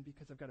 10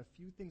 because I've got a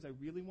few things I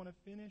really want to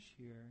finish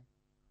here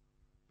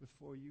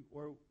before you?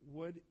 Or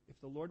would, if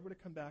the Lord were to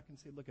come back and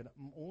say, look,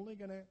 I'm only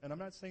going to, and I'm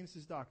not saying this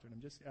is doctrine,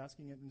 I'm just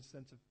asking it in the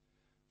sense of,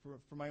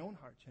 for my own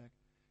heart check,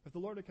 if the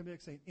Lord would come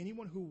back saying,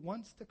 anyone who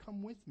wants to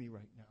come with me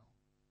right now,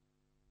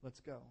 let's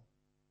go.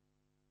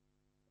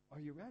 Are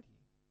you ready?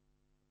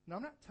 Now,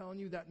 I'm not telling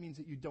you that means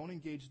that you don't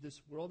engage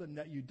this world and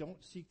that you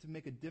don't seek to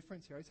make a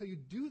difference here. I tell you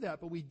do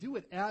that, but we do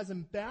it as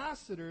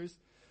ambassadors,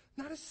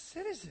 not as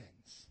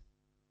citizens.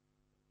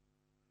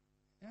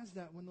 As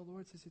that, when the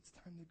Lord says it's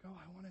time to go,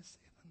 I want to say,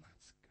 then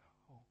let's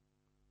go.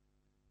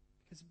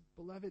 Because,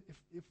 beloved,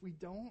 if we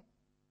don't,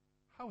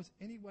 how is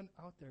anyone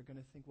out there going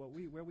to think, well,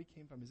 where we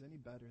came from is any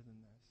better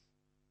than this?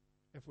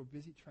 If we're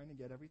busy trying to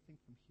get everything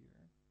from here.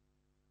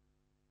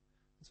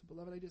 And so,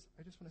 beloved, I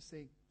just want to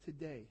say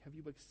today, have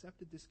you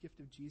accepted this gift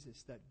of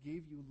Jesus that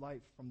gave you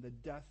life from the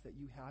death that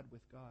you had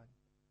with God?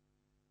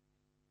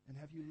 And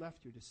have you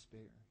left your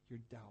despair, your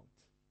doubt?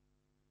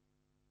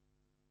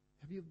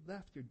 Have you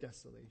left your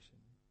desolation,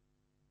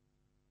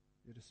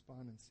 your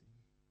despondency?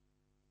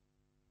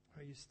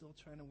 Are you still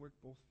trying to work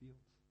both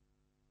fields?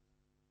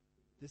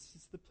 This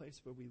is the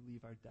place where we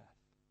leave our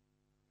death.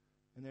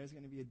 And there's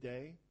going to be a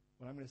day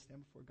when I'm going to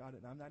stand before God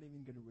and I'm not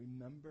even going to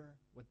remember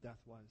what death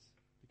was,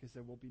 because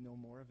there will be no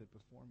more of it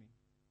before me.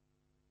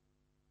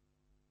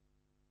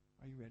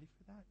 Are you ready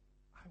for that?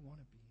 I want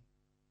to be.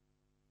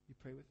 You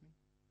pray with me?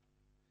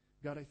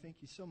 God, I thank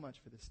you so much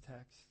for this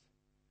text.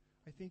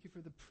 I thank you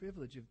for the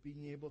privilege of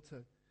being able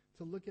to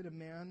look at a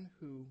man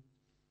who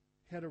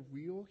had a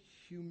real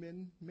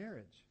human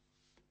marriage.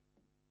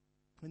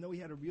 And though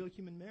he had a real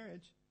human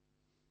marriage,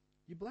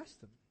 you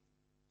blessed him.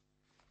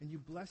 And you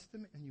blessed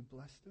him, and you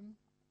blessed him.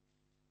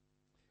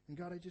 And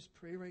God, I just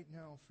pray right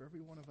now for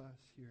every one of us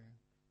here.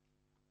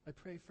 I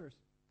pray first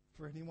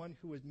for anyone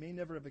who may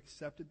never have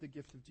accepted the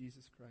gift of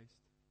Jesus Christ.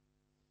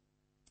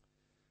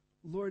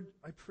 Lord,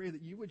 I pray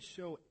that you would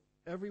show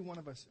every one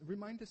of us,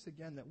 remind us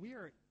again that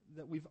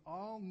we've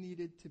all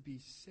needed to be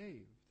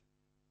saved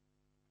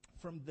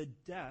from the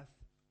death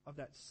of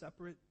that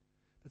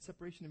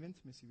separation of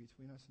intimacy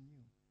between us and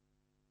you.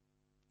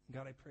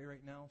 God, I pray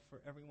right now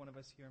for every one of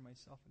us here,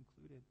 myself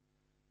included,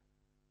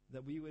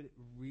 that we would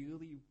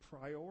really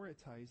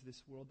prioritize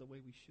this world the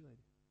way we should.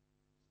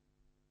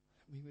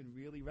 We would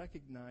really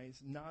recognize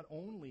not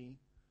only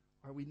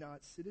are we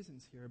not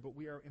citizens here, but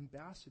we are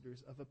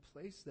ambassadors of a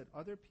place that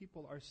other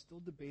people are still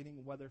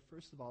debating whether,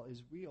 first of all,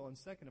 is real, and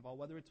second of all,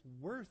 whether it's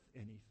worth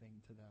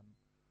anything to them.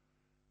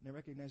 And I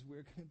recognize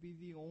we're going to be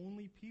the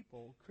only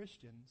people,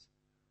 Christians,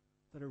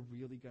 that are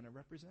really going to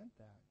represent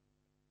that.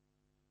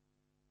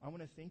 I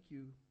want to thank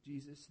you,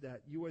 Jesus,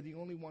 that you are the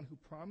only one who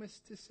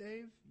promised to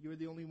save, you're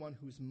the only one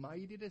who's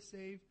mighty to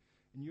save,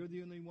 and you're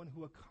the only one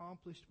who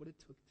accomplished what it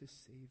took to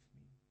save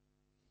me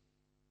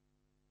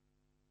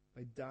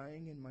by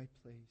dying in my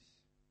place.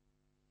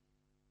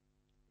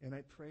 And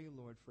I pray,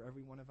 Lord, for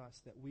every one of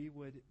us that we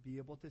would be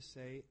able to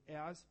say,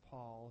 as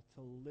Paul,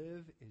 to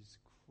live is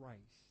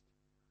Christ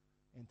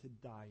and to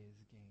die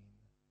is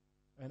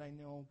gain. And I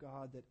know,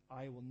 God, that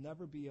I will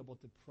never be able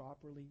to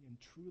properly and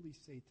truly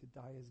say to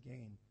die is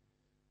gain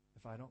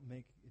if I don't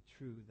make it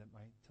true that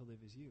to live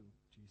is you,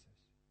 Jesus.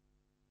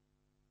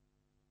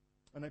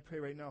 And I pray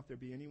right now, if there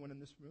be anyone in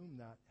this room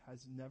that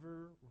has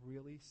never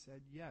really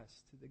said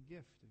yes to the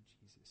gift of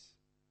Jesus,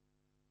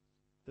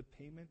 the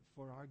payment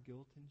for our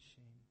guilt and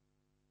shame,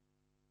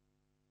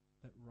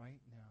 that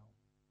right now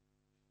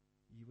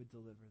you would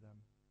deliver them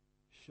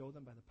Show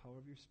them by the power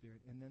of your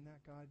Spirit. And then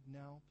that, God,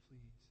 now, please,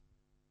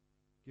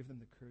 give them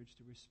the courage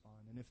to respond.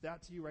 And if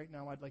that's you right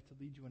now, I'd like to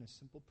lead you in a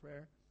simple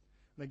prayer.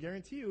 And I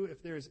guarantee you,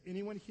 if there's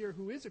anyone here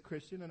who is a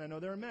Christian, and I know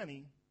there are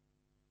many,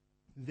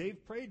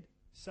 they've prayed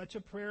such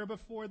a prayer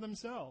before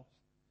themselves.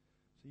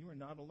 So you are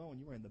not alone.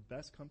 You are in the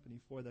best company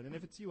for that. And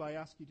if it's you, I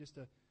ask you just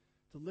to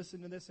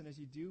listen to this, and as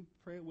you do,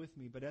 pray it with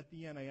me. But at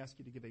the end, I ask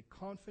you to give a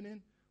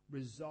confident,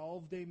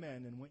 resolved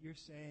amen. And what you're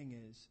saying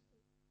is,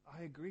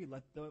 I agree.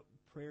 Let the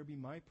prayer be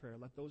my prayer.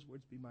 Let those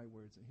words be my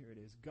words. And here it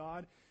is.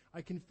 God,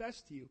 I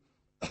confess to you,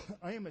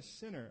 I am a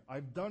sinner.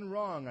 I've done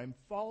wrong. I'm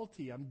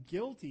faulty. I'm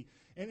guilty.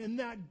 And in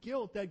that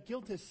guilt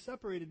has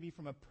separated me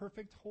from a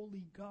perfect,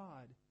 holy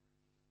God.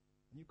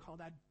 And you call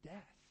that death.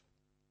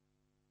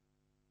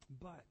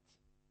 But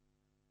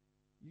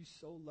you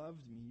so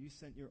loved me, you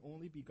sent your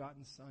only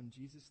begotten Son,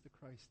 Jesus the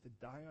Christ, to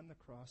die on the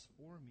cross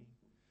for me,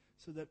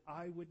 so that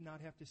I would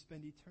not have to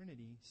spend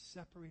eternity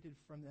separated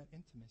from that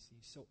intimacy.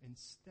 So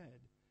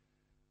instead,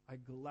 I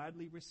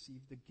gladly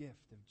receive the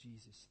gift of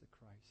Jesus the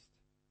Christ,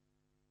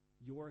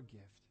 your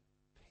gift,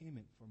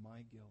 payment for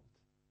my guilt,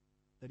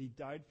 that he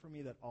died for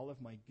me, that all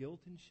of my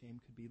guilt and shame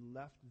could be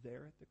left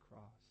there at the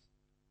cross,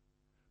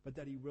 but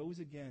that he rose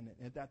again.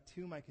 And at that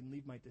tomb, I can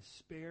leave my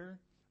despair,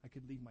 I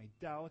could leave my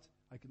doubt,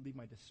 I could leave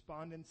my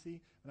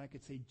despondency, and I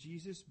could say,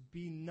 Jesus,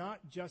 be not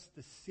just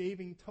the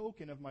saving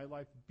token of my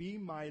life, be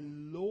my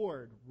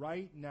Lord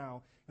right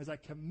now as I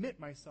commit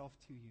myself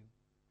to you.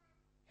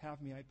 Have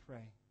me, I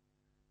pray.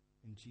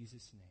 In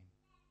Jesus'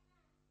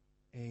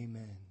 name,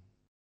 amen.